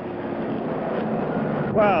anything.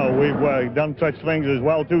 Well, we've done such things as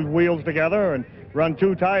weld two wheels together and run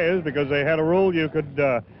two tires because they had a rule you could,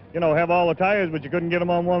 have all the tires, but you couldn't get them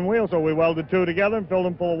on one wheel. So we welded two together and filled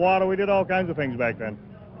them full of water. We did all kinds of things back then.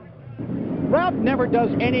 Ralph never does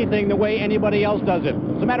anything the way anybody else does it.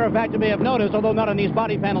 As a matter of fact, you may have noticed, although not on these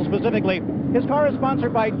body panels specifically, his car is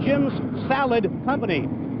sponsored by Jim's Salad Company.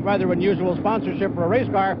 Rather unusual sponsorship for a race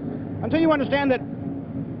car, until you understand that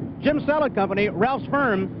Jim's Salad Company, Ralph's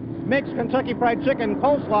firm, makes Kentucky Fried Chicken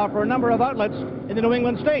coleslaw for a number of outlets in the New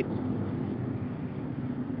England states.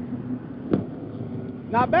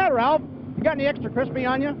 Not bad, Ralph. You got any extra crispy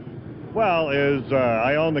on you? Well,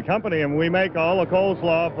 I own the company, and we make all the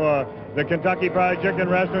coleslaw for the Kentucky Fried Chicken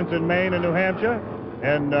restaurants in Maine and New Hampshire,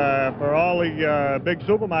 and for all the big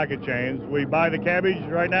supermarket chains. We buy the cabbage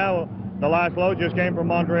right now. The last load just came from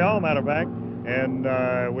Montreal, matter of fact,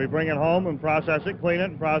 and we bring it home and process it, clean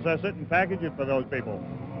it, and process it, and package it for those people.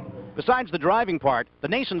 Besides the driving part, the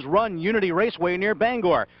Nasons run Unity Raceway near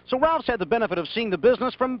Bangor, so Ralph's had the benefit of seeing the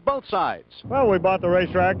business from both sides. Well, we bought the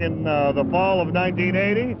racetrack in the fall of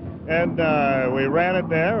 1980, and we ran it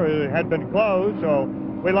there. It had been closed, so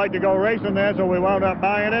we liked to go racing there, so we wound up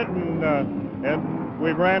buying it, and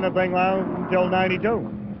we ran the thing until 92.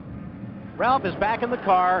 Ralph is back in the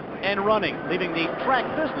car and running, leaving the track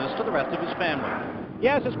business to the rest of his family.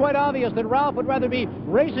 Yes, it's quite obvious that Ralph would rather be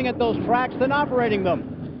racing at those tracks than operating them.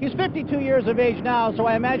 He's 52 years of age now, so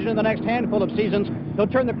I imagine in the next handful of seasons, he'll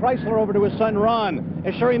turn the Chrysler over to his son, Ron,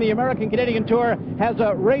 assuring the American Canadian Tour has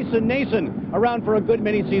a Racing Nason around for a good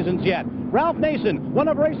many seasons yet. Ralph Nason, one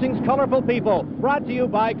of racing's colorful people, brought to you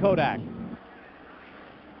by Kodak.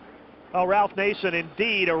 Oh, Ralph Nason,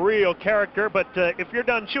 indeed, a real character, but if you're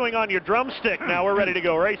done chewing on your drumstick, now we're ready to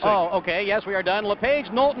go racing. Oh, okay, yes, we are done.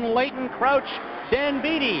 LePage, Knowlton, Layton, Crouch, Dan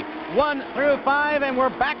Beatty, 1 through 5, and we're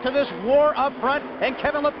back to this war up front, and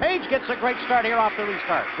Kevin LePage gets a great start here off the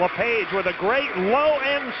restart. LePage with a great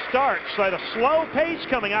low-end start, so at a slow pace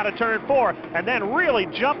coming out of turn 4, and then really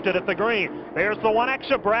jumped it at the green. There's the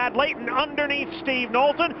 1X of Brad Layton underneath Steve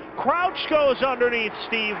Knowlton. Crouch goes underneath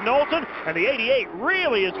Steve Knowlton, and the 88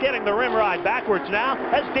 really is getting the rim ride backwards now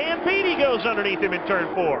as Dan Beatty goes underneath him in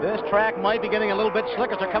turn 4. This track might be getting a little bit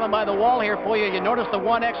slick as they're coming by the wall here for you. You notice the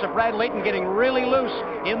 1X of Brad Layton getting really loose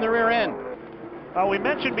in the rear end. We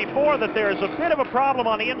mentioned before that there is a bit of a problem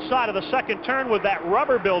on the inside of the second turn with that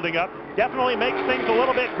rubber building up. Definitely makes things a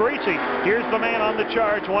little bit greasy. Here's the man on the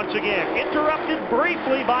charge once again. Interrupted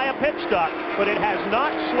briefly by a pit stop, but it has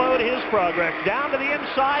not slowed his progress. Down to the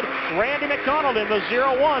inside, Randy McDonald in the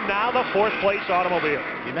 0-1, now the 4th place automobile.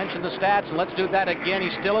 You mentioned the stats, and let's do that again.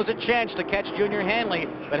 He still has a chance to catch Junior Hanley,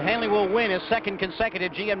 but Hanley will win his 2nd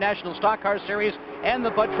consecutive GM National Stock Car Series and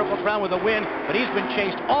the Bud Triple Crown with a win, but he's been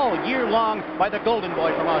chased all year long by the Golden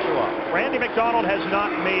Boy from Oshawa. Randy McDonald has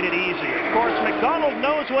not made it easy. Of course, McDonald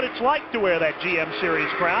knows what it's like to wear that GM Series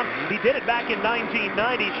crown. He did it back in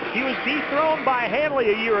 1990. He was dethroned by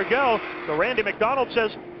Hanley a year ago, so Randy McDonald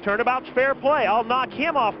says, turnabout's fair play. I'll knock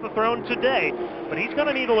him off the throne today. But he's going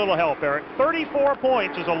to need a little help, Eric. 34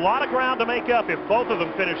 points is a lot of ground to make up if both of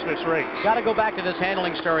them finish this race. Got to go back to this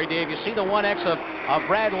handling story, Dave. You see the 1X of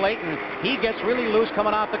Brad Layton. He gets really loose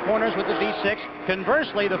coming off the corners with the V6.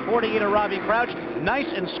 Conversely, the 48 of Robbie Crouch, nice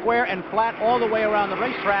and square and flat all the way around the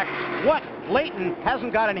racetrack. What Layton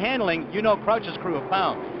hasn't got in handling, you know Crouch's crew have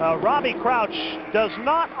found. Robbie Crouch does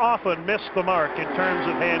not often miss the mark in terms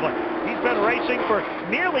of handling. He's been racing for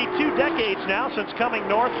nearly 2 decades now, since coming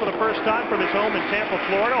north for the first time from his home in Tampa,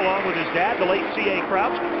 Florida, along with his dad, the late C.A.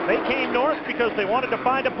 Crouch. They came north because they wanted to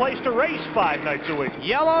find a place to race 5 nights a week.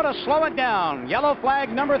 Yellow to slow it down. Yellow flag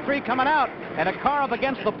number 3 coming out, and a car up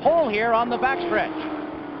against the pole here on the backstretch.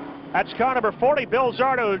 That's car number 40, Bill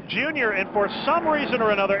Zardo Jr., and for some reason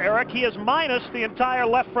or another, Eric, he is minus the entire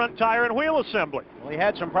left front tire and wheel assembly. Well, he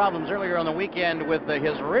had some problems earlier on the weekend with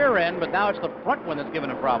his rear end, but now it's the front one that's giving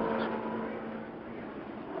him problems.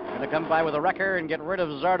 Going to come by with a wrecker and get rid of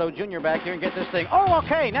Zardo Jr. back here and get this thing. Oh,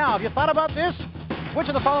 okay, now, have you thought about this? Which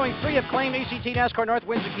of the following 3 have claimed ACT NASCAR North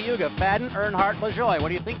wins at Cayuga? Fadden, Earnhardt, LaJoie. What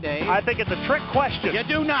do you think, Dave? I think it's a trick question. You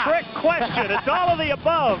do not. Trick question. It's all of the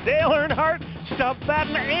above. Dale Earnhardt, Stub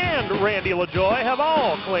Fadden, and Randy LaJoie have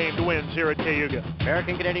all claimed wins here at Cayuga.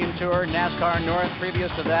 American Canadian Tour, NASCAR North. Previous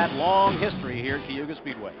to that, long history here at Cayuga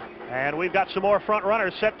Speedway. And we've got some more front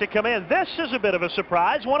runners set to come in. This is a bit of a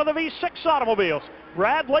surprise. One of the V6 automobiles.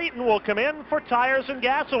 Brad Layton will come in for tires and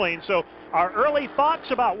gasoline. So Our early thoughts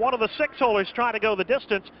about one of the 6-holers trying to go the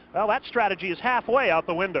distance, well, that strategy is halfway out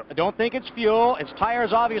the window. I don't think it's fuel. His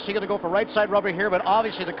tire's obviously going to go for right side rubber here, but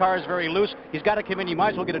obviously the car is very loose. He's got to come in. You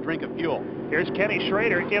might as well get a drink of fuel. Here's Kenny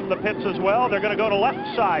Schrader in the pits as well. They're going to go to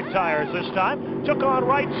left side tires this time. Took on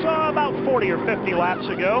right about 40 or 50 laps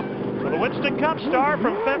ago. So the Winston Cup star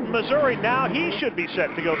from Fenton, Missouri, now he should be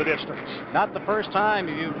set to go the distance. Not the first time.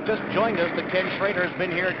 If you've just joined us, that Ken Schrader has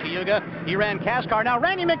been here at Cayuga. He ran CASCAR. Now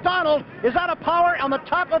Randy McDonald is out of power on the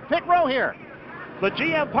top of pit row here. The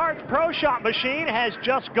GM Parts Pro Shop machine has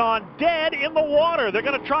just gone dead in the water. They're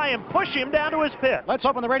going to try and push him down to his pit. Let's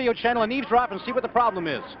open the radio channel and eavesdrop and see what the problem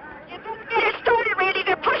is. You better get it started, Randy.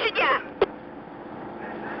 They're pushing you.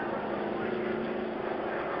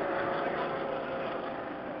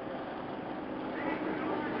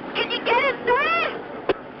 Can you get it started?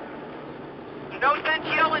 No sense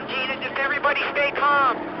yelling, Gina. Just everybody stay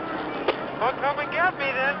calm. Well, come and get me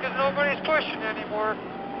then, because nobody's pushing anymore.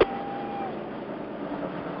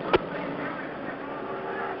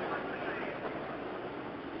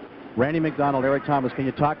 Randy McDonald, Eric Thomas, can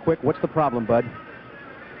you talk quick? What's the problem, bud?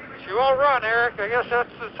 She won't run, Eric. I guess that's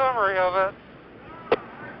the summary of it.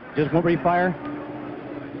 Just won't refire?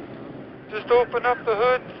 Just open up the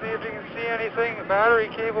hood, see if you can see anything. The battery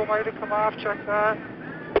cable might have come off. Check that.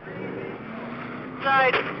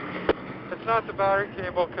 Right. It's not the battery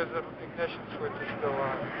cable because the ignition switch is still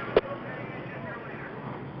on.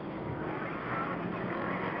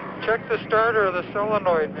 Check the starter or the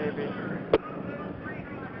solenoid, maybe.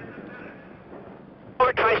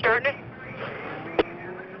 Try starting it.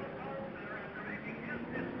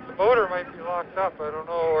 The motor might be locked up, I don't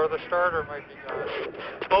know, or the starter might be gone.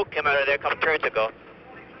 Smoke came out of there a couple turns ago.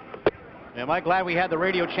 Am I glad we had the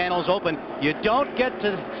radio channels open? You don't get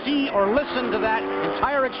to see or listen to that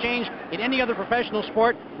entire exchange in any other professional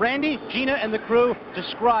sport. Randy, Gina, and the crew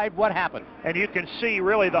described what happened. And you can see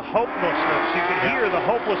really the hopelessness. You can hear the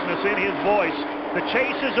hopelessness in his voice. The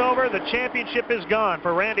chase is over. The championship is gone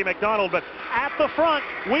for Randy McDonald. But at the front,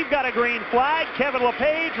 we've got a green flag. Kevin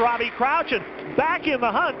LePage, Robbie Crouch, and back in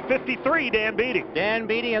the hunt, 53, Dan Beatty. Dan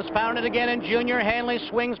Beatty has found it again in junior. Hanley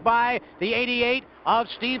swings by the 88 of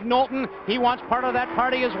Steve Knowlton. He wants part of that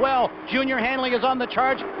party as well. Junior Hanley is on the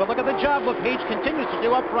charge, but look at the job LePage continues to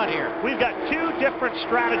do up front here. We've got two different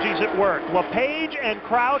strategies at work. LePage and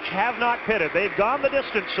Crouch have not pitted. They've gone the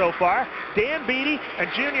distance so far. Dan Beatty and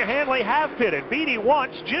Junior Hanley have pitted. Beatty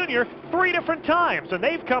wants Junior 3 different times, and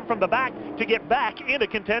they've come from the back to get back into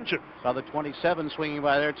contention. Saw the 27 swinging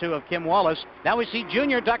by there, too, of Kim Wallace. Now we see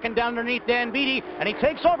Junior ducking down underneath Dan Beatty, and he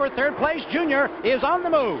takes over third place. Junior is on the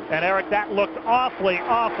move. And, Eric, that looked awfully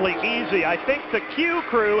easy. I think the Q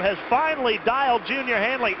crew has finally dialed Junior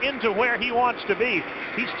Hanley into where he wants to be.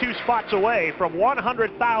 He's 2 spots away from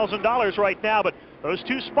 $100,000 right now, but those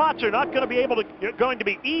 2 spots are not going to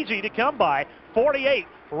be easy to come by. 48.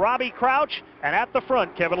 Robbie Crouch, and at the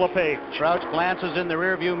front, Kevin LePage. Crouch glances in the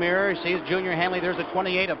rearview mirror, sees Junior Hanley. There's a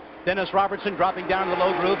 28 of Dennis Robertson dropping down to the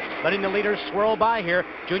low groove, letting the leaders swirl by here.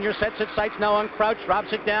 Junior sets its sights now on Crouch,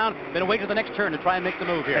 drops it down, then wait to the next turn to try and make the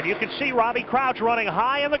move here. And you can see Robbie Crouch running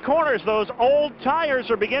high in the corners. Those old tires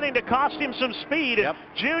are beginning to cost him some speed. Yep.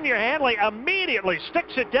 And Junior Hanley immediately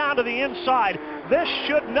sticks it down to the inside. This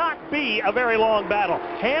should not be a very long battle.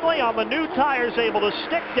 Hanley on the new tires able to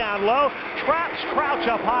stick down low, traps Crouch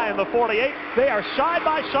up high in the 48. They are side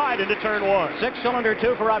by side into turn 1. 6-cylinder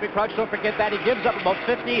 2 for Robbie Crouch. Don't forget that. He gives up about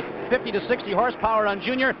 50 to 60 horsepower on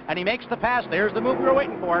Junior, and he makes the pass. There's the move we were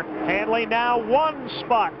waiting for. Hanley now 1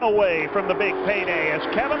 spot away from the big payday as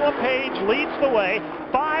Kevin LePage leads the way.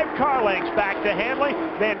 5 car lengths back to Hanley,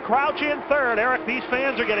 then Crouch in third. Eric, these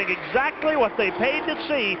fans are getting exactly what they paid to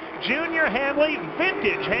see. Junior Hanley,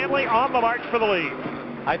 vintage Hanley on the march for the lead.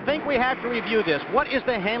 I think we have to review this. What is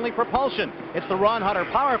the Hanley propulsion? It's the Ron Hutter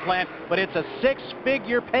power plant, but it's a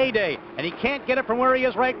 6-figure payday, and he can't get it from where he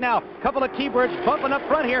is right now. Couple of T-birds bumping up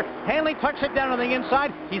front here. Hanley tucks it down on the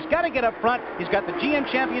inside. He's got to get up front. He's got the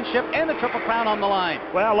GM Championship and the Triple Crown on the line.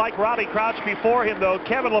 Well, like Robbie Crouch before him, though,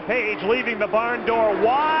 Kevin LePage leaving the barn door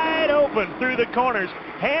wide open through the corners.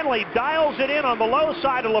 Hanley dials it in on the low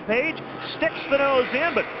side of LePage, sticks the nose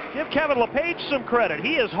in, but give Kevin LePage some credit.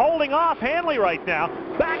 He is holding off Hanley right now.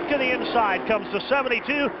 Back to the inside comes the 72.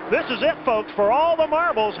 This is it, folks. For all the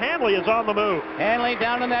marbles, Hanley is on the move. Hanley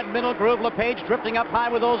down in that middle groove. LePage drifting up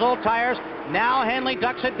high with those old tires. Now Hanley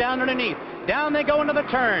ducks it down underneath. Down they go into the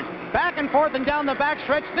turn. Back and forth and down the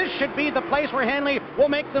backstretch. This should be the place where Hanley will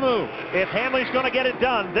make the move. If Hanley's going to get it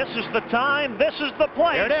done, this is the time, this is the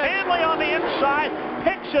place. There it is. Hanley on the inside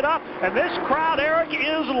picks it up, and this crowd, Eric,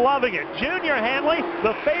 is loving it. Junior Hanley,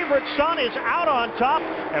 the favorite son, is out on top,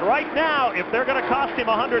 and right now, if they're going to cost him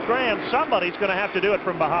 $100 grand, somebody's going to have to do it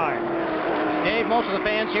from behind. Dave, most of the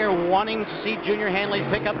fans here wanting to see Junior Hanley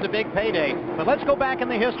pick up the big payday. But let's go back in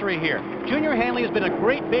the history here. Junior Hanley has been a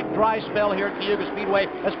great big dry spell here at Cayuga Speedway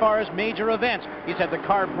as far as major events. He's had the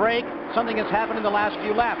car break. Something has happened in the last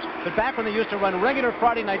few laps. But back when they used to run regular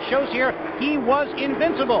Friday night shows here, he was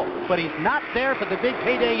invincible. But he's not there for the big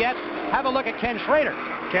payday yet. Have a look at Ken Schrader.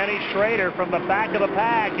 Kenny Schrader from the back of the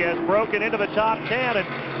pack has broken into the top 10,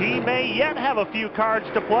 and he may yet have a few cards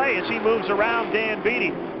to play as he moves around Dan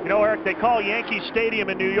Beatty. You know, Eric, they call Yankee Stadium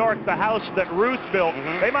in New York the house that Ruth built.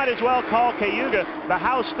 They might as well call Cayuga the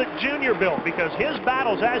house that Junior built, because his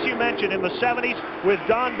battles, as you mentioned, in the 70s with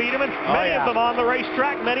Don Biederman, many of them on the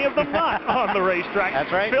racetrack, many of them not on the racetrack.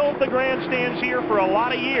 That's right. Filled the grandstands here for a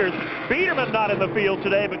lot of years. Biederman not in the field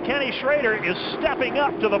today, but Kenny Schrader is stepping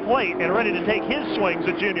up to the plate and ready to take his swings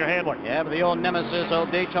at Junior Hanley. Yeah, but the old nemesis,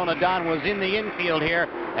 old Daytona Don, was in the infield here,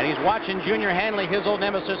 and he's watching Junior Hanley, his old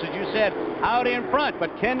nemesis, as you said, out in front. But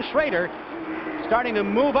Ken Schrader starting to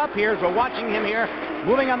move up here as we're watching him here,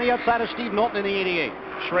 moving on the outside of Steve Knowlton in the 88.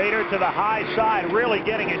 Schrader to the high side, really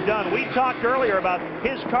getting it done. We talked earlier about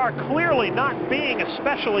his car clearly not being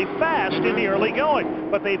especially fast in the early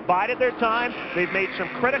going, but they've bided their time. They've made some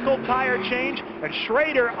critical tire change, and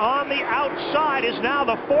Schrader on the outside is now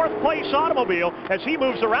the 4th place automobile as he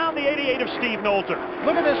moves around the 88 of Steve Knowlton.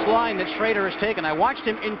 Look at this line that Schrader has taken. I watched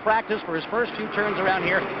him in practice for his first 2 turns around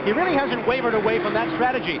here. He really hasn't wavered away from that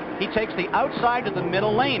strategy. He takes the outside to the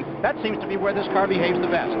middle lane. That seems to be where this car behaves the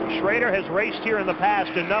best. Schrader has raced here in the past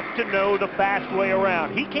enough to know the fast way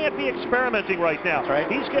around. He can't be experimenting right now. That's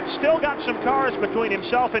right. He's still got some cars between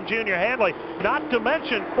himself and Junior Hanley, not to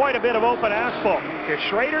mention quite a bit of open asphalt. If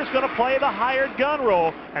Schrader's going to play the hired gun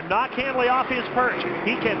role and knock Hanley off his perch,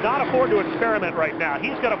 he cannot afford to experiment right now.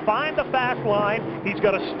 He's got to find the fast line. He's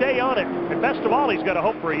got to stay on it. And best of all, he's got to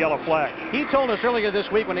hope for a yellow flag. He told us earlier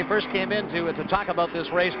this week when he first came in to talk about this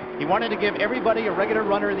race, he wanted to give everybody, a regular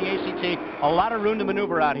runner in the ACT, a lot of room to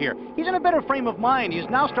maneuver out here. He's in a better frame of mind. He's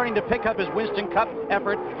now starting to pick up his Winston Cup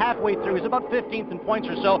effort halfway through. He's about 15th in points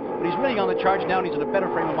or so, but he's really on the charge now, and he's in a better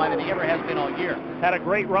frame of mind than he ever has been all year. Had a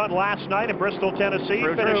great run last night in Bristol, Tennessee.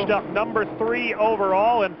 Finished up number 3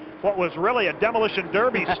 overall in what was really a demolition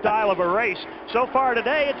derby style of a race. So far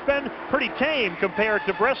today, it's been pretty tame compared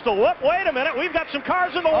to Bristol. Wait a minute, we've got some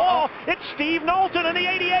cars in the wall. It's Steve Knowlton in the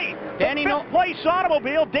 88. Danny the 5th place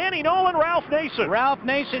automobile, Danny Knoll and Ralph Nason. Ralph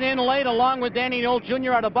Nason in late along with Danny Knoll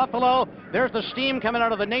Jr. out of Buffalo. There's the steam coming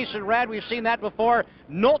out of the Nason Rad. We've seen that before.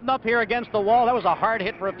 Knowlton up here against the wall. That was a hard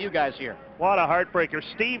hit for a few guys here. What a heartbreaker.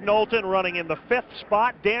 Steve Knowlton running in the 5th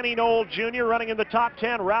spot. Danny Knoll Jr. running in the top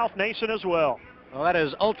 10. Ralph Nason as well. Well, that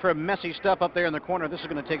is ultra messy stuff up there in the corner. This is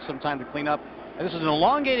going to take some time to clean up. And this is an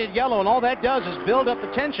elongated yellow, and all that does is build up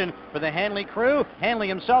the tension for the Hanley crew, Hanley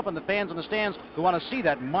himself, and the fans in the stands who want to see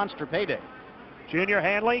that monster payday. Junior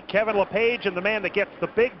Hanley, Kevin LePage, and the man that gets the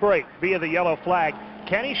big break via the yellow flag,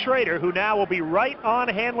 Kenny Schrader, who now will be right on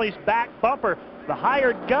Hanley's back bumper. The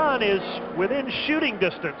hired gun is within shooting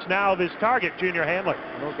distance now of his target, Junior Hanley.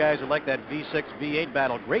 Those guys who like that V6, V8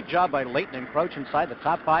 battle. Great job by Leighton and Crouch inside the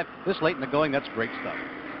top 5. This late in the going, that's great stuff.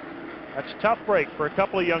 That's a tough break for a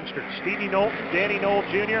couple of youngsters. Stevie Knowlton, Danny Knoll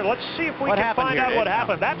Jr. Let's see if we can find out what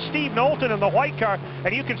happened. That's Steve Knowlton in the white car,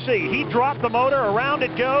 and you can see he dropped the motor. Around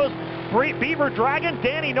it goes. Beaver Dragon,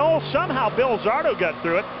 Danny Knoll. Somehow Bill Zardo got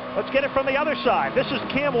through it. Let's get it from the other side. This is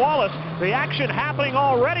Kim Wallace. The action happening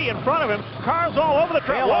already in front of him. Cars all over the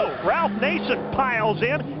track. Whoa, Ralph Nason piles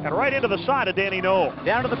in and right into the side of Danny Knoll.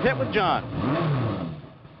 Down to the pit with John.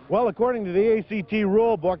 Well, according to the ACT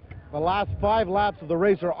rule book, the last 5 laps of the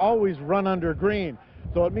race are always run under green.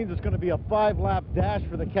 So it means it's going to be a 5-lap dash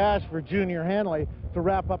for the cash for Junior Hanley to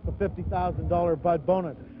wrap up the $50,000 Bud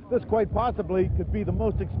bonus. This quite possibly could be the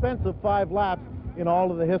most expensive 5 laps in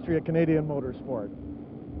all of the history of Canadian motorsport.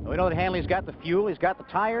 We know that Hanley's got the fuel, he's got the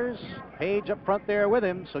tires, Page up front there with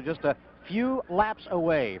him, so just a few laps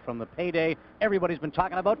away from the payday everybody's been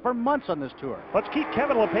talking about for months on this tour. Let's keep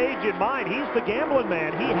Kevin LePage in mind. He's the gambling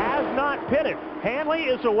man. He has not pitted. Hanley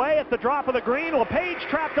is away at the drop of the green. LePage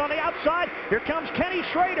trapped on the outside. Here comes Kenny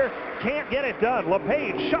Schrader. Can't get it done.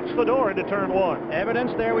 LePage shuts the door into turn 1.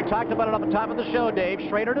 Evidence there. We talked about it on the top of the show, Dave.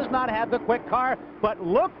 Schrader does not have the quick car, but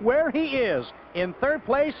look where he is. In 3rd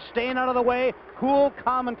place, staying out of the way, cool,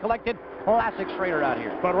 calm, and collected. classic Schrader out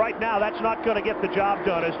here. But right now, that's not going to get the job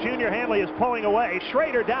done as Junior Hanley is pulling away.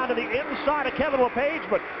 Schrader down to the inside of Kevin LePage,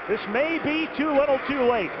 but this may be too little too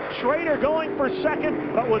late. Schrader going for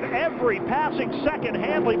second, but with every passing second,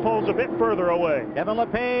 Hanley pulls a bit further away. Kevin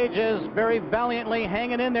LePage is very valiantly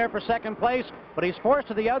hanging in there for second place, but he's forced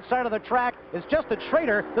to the outside of the track. It's just that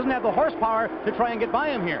Schrader doesn't have the horsepower to try and get by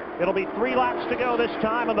him here. It'll be 3 laps to go this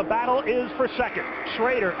time, and the battle is for second.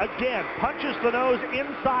 Schrader again punches the nose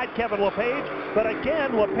inside Kevin LePage, but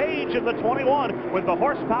again LePage in the 21 with the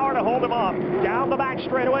horsepower to hold him off. Down the back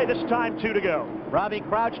straightaway, this time 2 to go. Robbie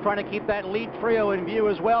Crouch trying to keep that lead trio in view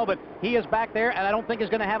as well, but he is back there, and I don't think he's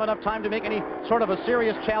going to have enough time to make any sort of a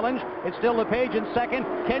serious challenge. It's still LePage in second.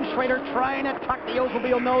 Ken Schrader trying to tuck the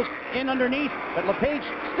Oldsmobile nose in underneath, but LePage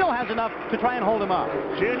still has enough to try and hold him up.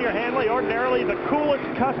 Junior Hanley, ordinarily the coolest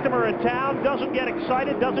customer in town, doesn't get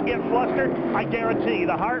excited, doesn't get flustered. I guarantee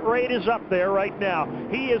the heart rate is up there right now.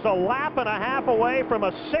 He is a lap and a half away from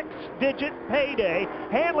a 6-digit payday.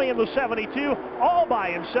 Hanley in the 72, all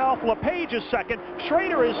by himself. LePage is second.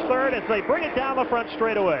 Schrader is third as they bring it down the front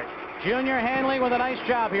straightaway. Junior Hanley with a nice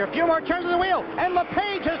job here. A few more turns of the wheel, and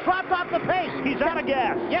LePage has dropped off the pace. He's out of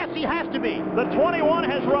gas. Yes, he has to be. The 21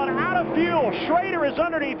 has run out of fuel. Schrader is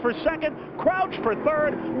underneath for second, Crouch for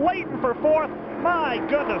third, Layton for fourth. My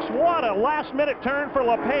goodness, what a last-minute turn for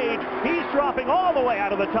LePage. He's dropping all the way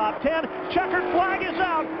out of the top 10. Checkered flag is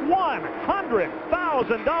out.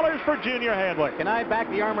 $100,000 for Junior Hanley. Can I back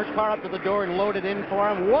the armored car up to the door and load it in for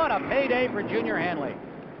him? What a payday for Junior Hanley.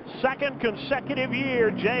 Second consecutive year,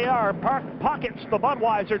 JR pockets the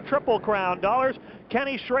Budweiser Triple Crown dollars.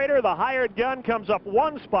 Kenny Schrader, the hired gun, comes up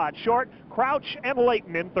 1 spot short. Crouch and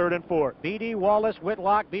Layton in third and fourth. B.D. Wallace,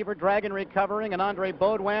 Whitlock, Beaver Dragon recovering, and Andre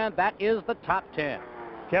Baudouin. That is the top 10.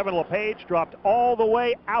 Kevin LePage dropped all the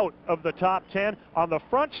way out of the top 10 on the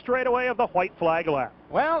front straightaway of the white flag lap.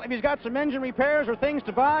 Well, if he's got some engine repairs or things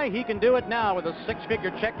to buy, he can do it now with a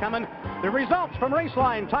 6-figure check coming. The results from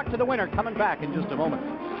Raceline, talk to the winner, coming back in just a moment.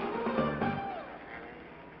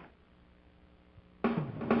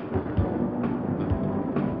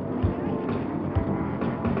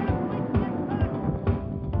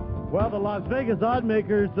 Well, the Las Vegas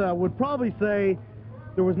oddmakers would probably say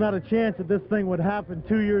there was not a chance that this thing would happen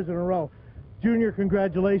 2 years in a row. Junior,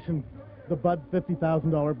 congratulations, the Bud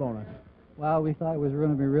 $50,000 bonus. Well, we thought it was going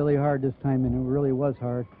to be really hard this time, and it really was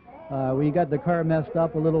hard. We got the car messed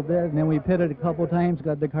up a little bit, and then we pitted a couple times,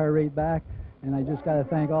 got the car right back, and I just got to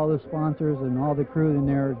thank all the sponsors and all the crew in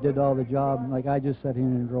there did all the job. Like, I just sat here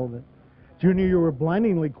and drove it. Junior, you were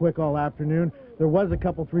blindingly quick all afternoon. There was a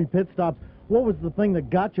couple 3 pit stops. What was the thing that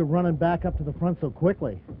got you running back up to the front so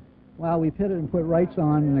quickly? Well, we pitted and put rights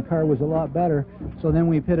on, and the car was a lot better. So then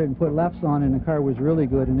we pitted and put lefts on, and the car was really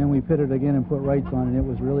good. And then we pitted again and put rights on, and it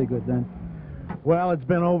was really good then. Well, it's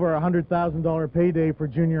been over a $100,000 payday for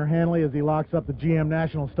Junior Hanley as he locks up the GM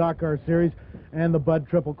National Stock Car Series and the Bud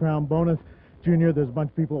Triple Crown bonus. Junior, there's a bunch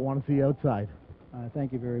of people that want to see you outside.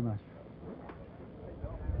 Thank you very much.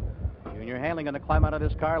 Junior Hanley going to climb out of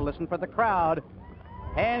this car, listen for the crowd.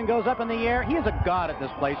 Hand goes up in the air. He is a god at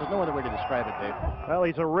this place. There's no other way to describe it, Dave. Well,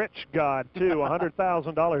 he's a rich god, too.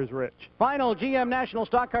 $100,000 rich. Final GM National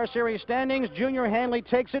Stock Car Series standings. Junior Hanley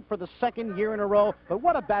takes it for the 2nd year in a row. But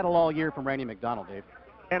what a battle all year from Randy McDonald, Dave.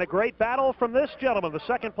 And a great battle from this gentleman, the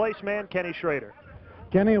 2nd place man, Kenny Schrader.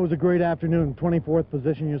 Kenny, it was a great afternoon. 24th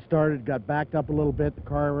position you started, got backed up a little bit. The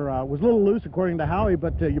car was a little loose according to Howie,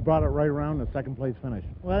 but you brought it right around the 2nd place finish.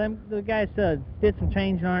 Well, the guys did some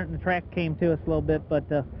changing on it, and the track came to us a little bit, but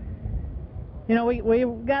you know, we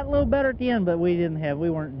got a little better at the end, but we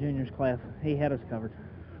weren't in Junior's class. He had us covered.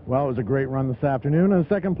 Well, it was a great run this afternoon. And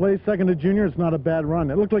 2nd place, 2nd to Junior, it's not a bad run.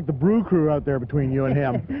 It looked like the Brew Crew out there between you and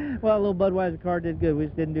him. Well, a little Budweiser car did good. We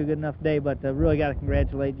just didn't do a good enough day, but really got to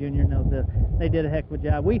congratulate Junior. They did a heck of a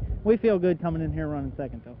job. We feel good coming in here running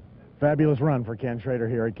 2nd, though. Fabulous run for Ken Schrader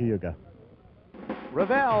here at Cayuga.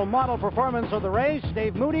 Revell model performance of the race.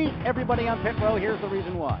 Dave Moody, everybody on pit row. Here's the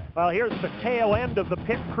reason why. Well, here's the tail end of the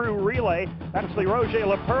pit crew relay. That's the Roger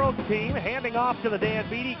LaPerle team handing off to the Dan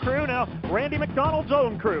Beatty crew. Now, Randy McDonald's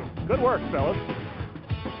own crew. Good work, fellas.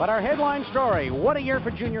 But our headline story, what a year for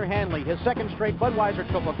Junior Hanley. His 2nd straight Budweiser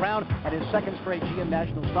Triple Crown and his 2nd straight GM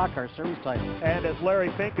National Stock Car Series title. And as Larry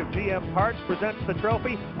Fink of GM Parts presents the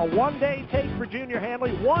trophy, a one-day take for Junior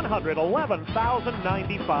Hanley,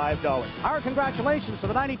 $111,095. Our congratulations to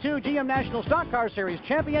the 92 GM National Stock Car Series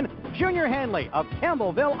champion, Junior Hanley of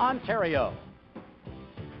Campbellville, Ontario.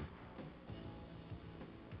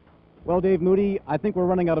 Well, Dave Moody, I think we're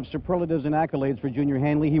running out of superlatives and accolades for Junior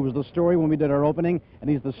Hanley. He was the story when we did our opening, and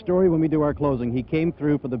he's the story when we do our closing. He came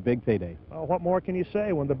through for the big payday. Well, what more can you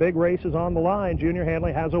say? When the big race is on the line, Junior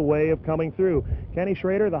Hanley has a way of coming through. Kenny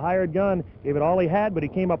Schrader, the hired gun, gave it all he had, but he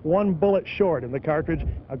came up one bullet short in the cartridge.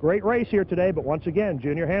 A great race here today, but once again,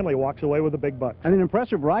 Junior Hanley walks away with the big bucks. And an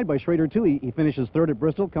impressive ride by Schrader, too. He finishes third at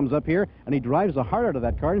Bristol, comes up here, and he drives the heart out of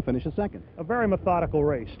that car and finishes second. A very methodical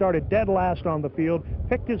race. Started dead last on the field,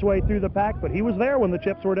 picked his way through the pack, but he was there when the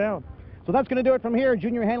chips were down. So that's going to do it from here.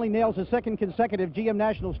 Junior Hanley nails his second consecutive GM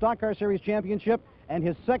National Stock Car Series championship and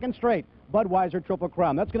his second straight Budweiser Triple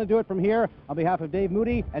Crown. That's going to do it from here. On behalf of Dave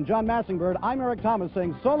Moody and John Massingbird, I'm Eric Thomas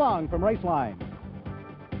saying so long from Raceline.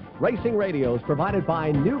 Racing radios provided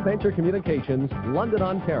by New Venture Communications, London,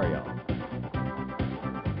 Ontario.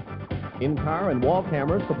 In-car and wall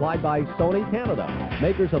cameras supplied by Sony Canada,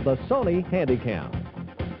 makers of the Sony Handycam.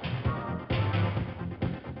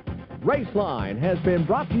 Raceline has been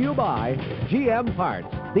brought to you by GM Parts,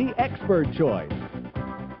 the expert choice.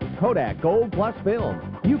 Kodak Gold Plus Film.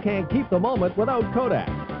 You can't keep the moment without Kodak.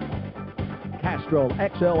 Castrol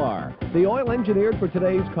XLR, the oil engineered for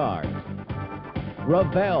today's cars.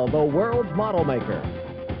 Revell, the world's model maker.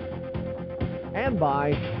 And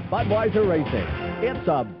by Budweiser Racing. It's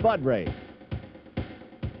a Bud race.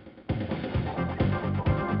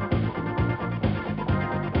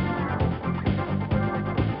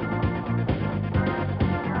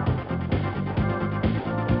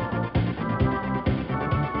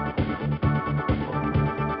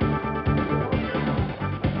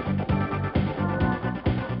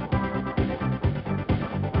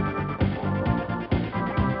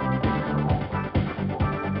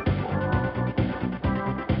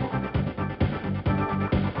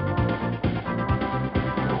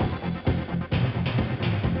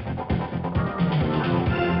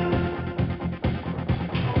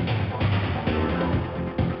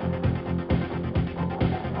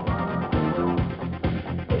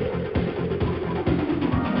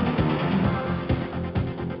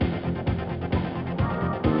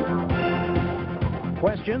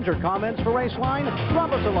 Questions or comments for Raceline?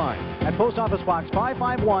 Drop us a line at Post Office Box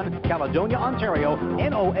 551, Caledonia, Ontario,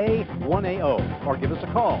 NOA 1AO. Or give us a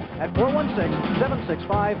call at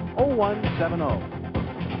 416-765-0170.